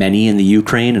by many in the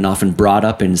Ukraine and often brought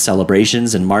up in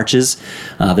celebrations and marches.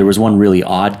 There was one really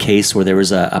odd case where there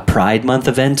was a Pride Month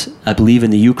event, I believe,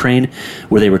 in the Ukraine,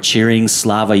 where they were cheering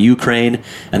Slava Ukraine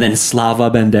and then Slava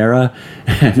Bandera.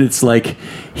 And it's like,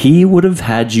 he would have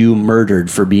had you murdered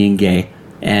for being gay,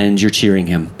 and you're cheering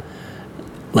him.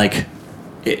 Like,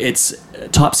 it's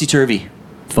topsy-turvy,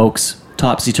 folks,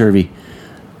 topsy-turvy.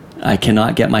 I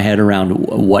cannot get my head around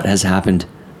what has happened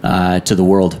to the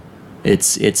world.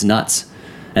 It's nuts,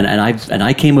 and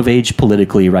I came of age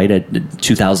politically right at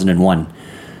 2001,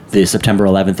 the September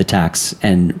 11th attacks,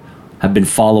 and have been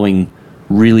following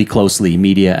really closely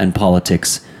media and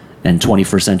politics and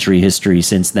 21st century history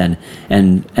since then.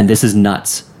 And this is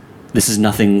nuts. This is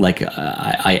nothing like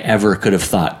I ever could have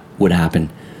thought would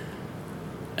happen.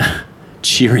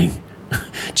 Cheering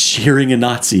a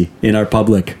Nazi in our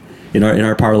public, in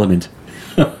our parliament.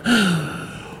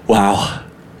 Wow.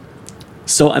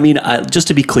 So, I mean, just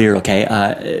to be clear,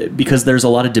 okay, because there's a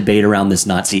lot of debate around this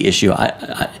Nazi issue,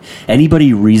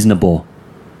 anybody reasonable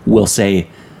will say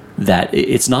that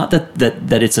it's not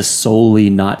that it's a solely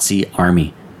Nazi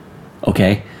army,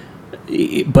 okay?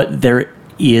 But there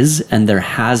is, and there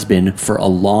has been for a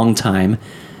long time,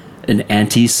 an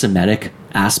anti-Semitic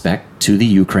aspect to the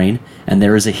Ukraine, and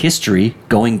there is a history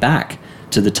going back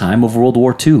to the time of World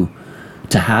War II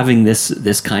to having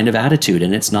this kind of attitude,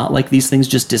 and it's not like these things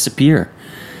just disappear.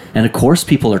 And of course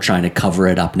people are trying to cover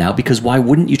it up now, because why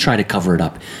wouldn't you try to cover it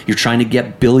up? You're trying to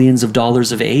get billions of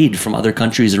dollars of aid from other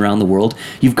countries around the world.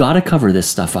 You've got to cover this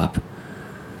stuff up.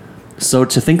 So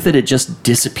to think that it just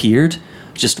disappeared,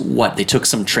 just what, they took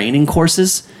some training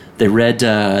courses, they read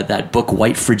that book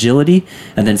White Fragility,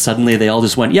 and then suddenly they all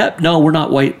just went, yep, no, we're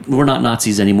not white, we're not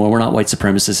Nazis anymore, we're not white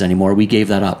supremacists anymore, we gave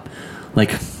that up.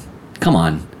 Like, come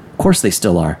on. Of course they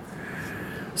still are.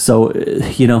 So,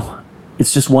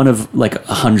 it's just one of like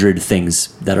 100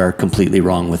 things that are completely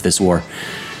wrong with this war.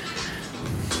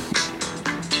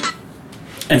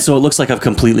 And so it looks like I've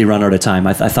completely run out of time.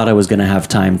 I thought I was going to have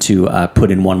time to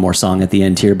put in one more song at the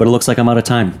end here, but it looks like I'm out of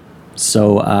time.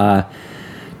 So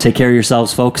take care of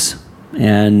yourselves, folks,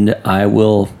 and I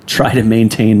will try to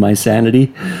maintain my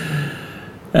sanity,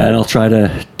 and I'll try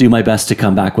to do my best to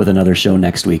come back with another show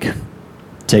next week.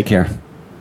 Take care.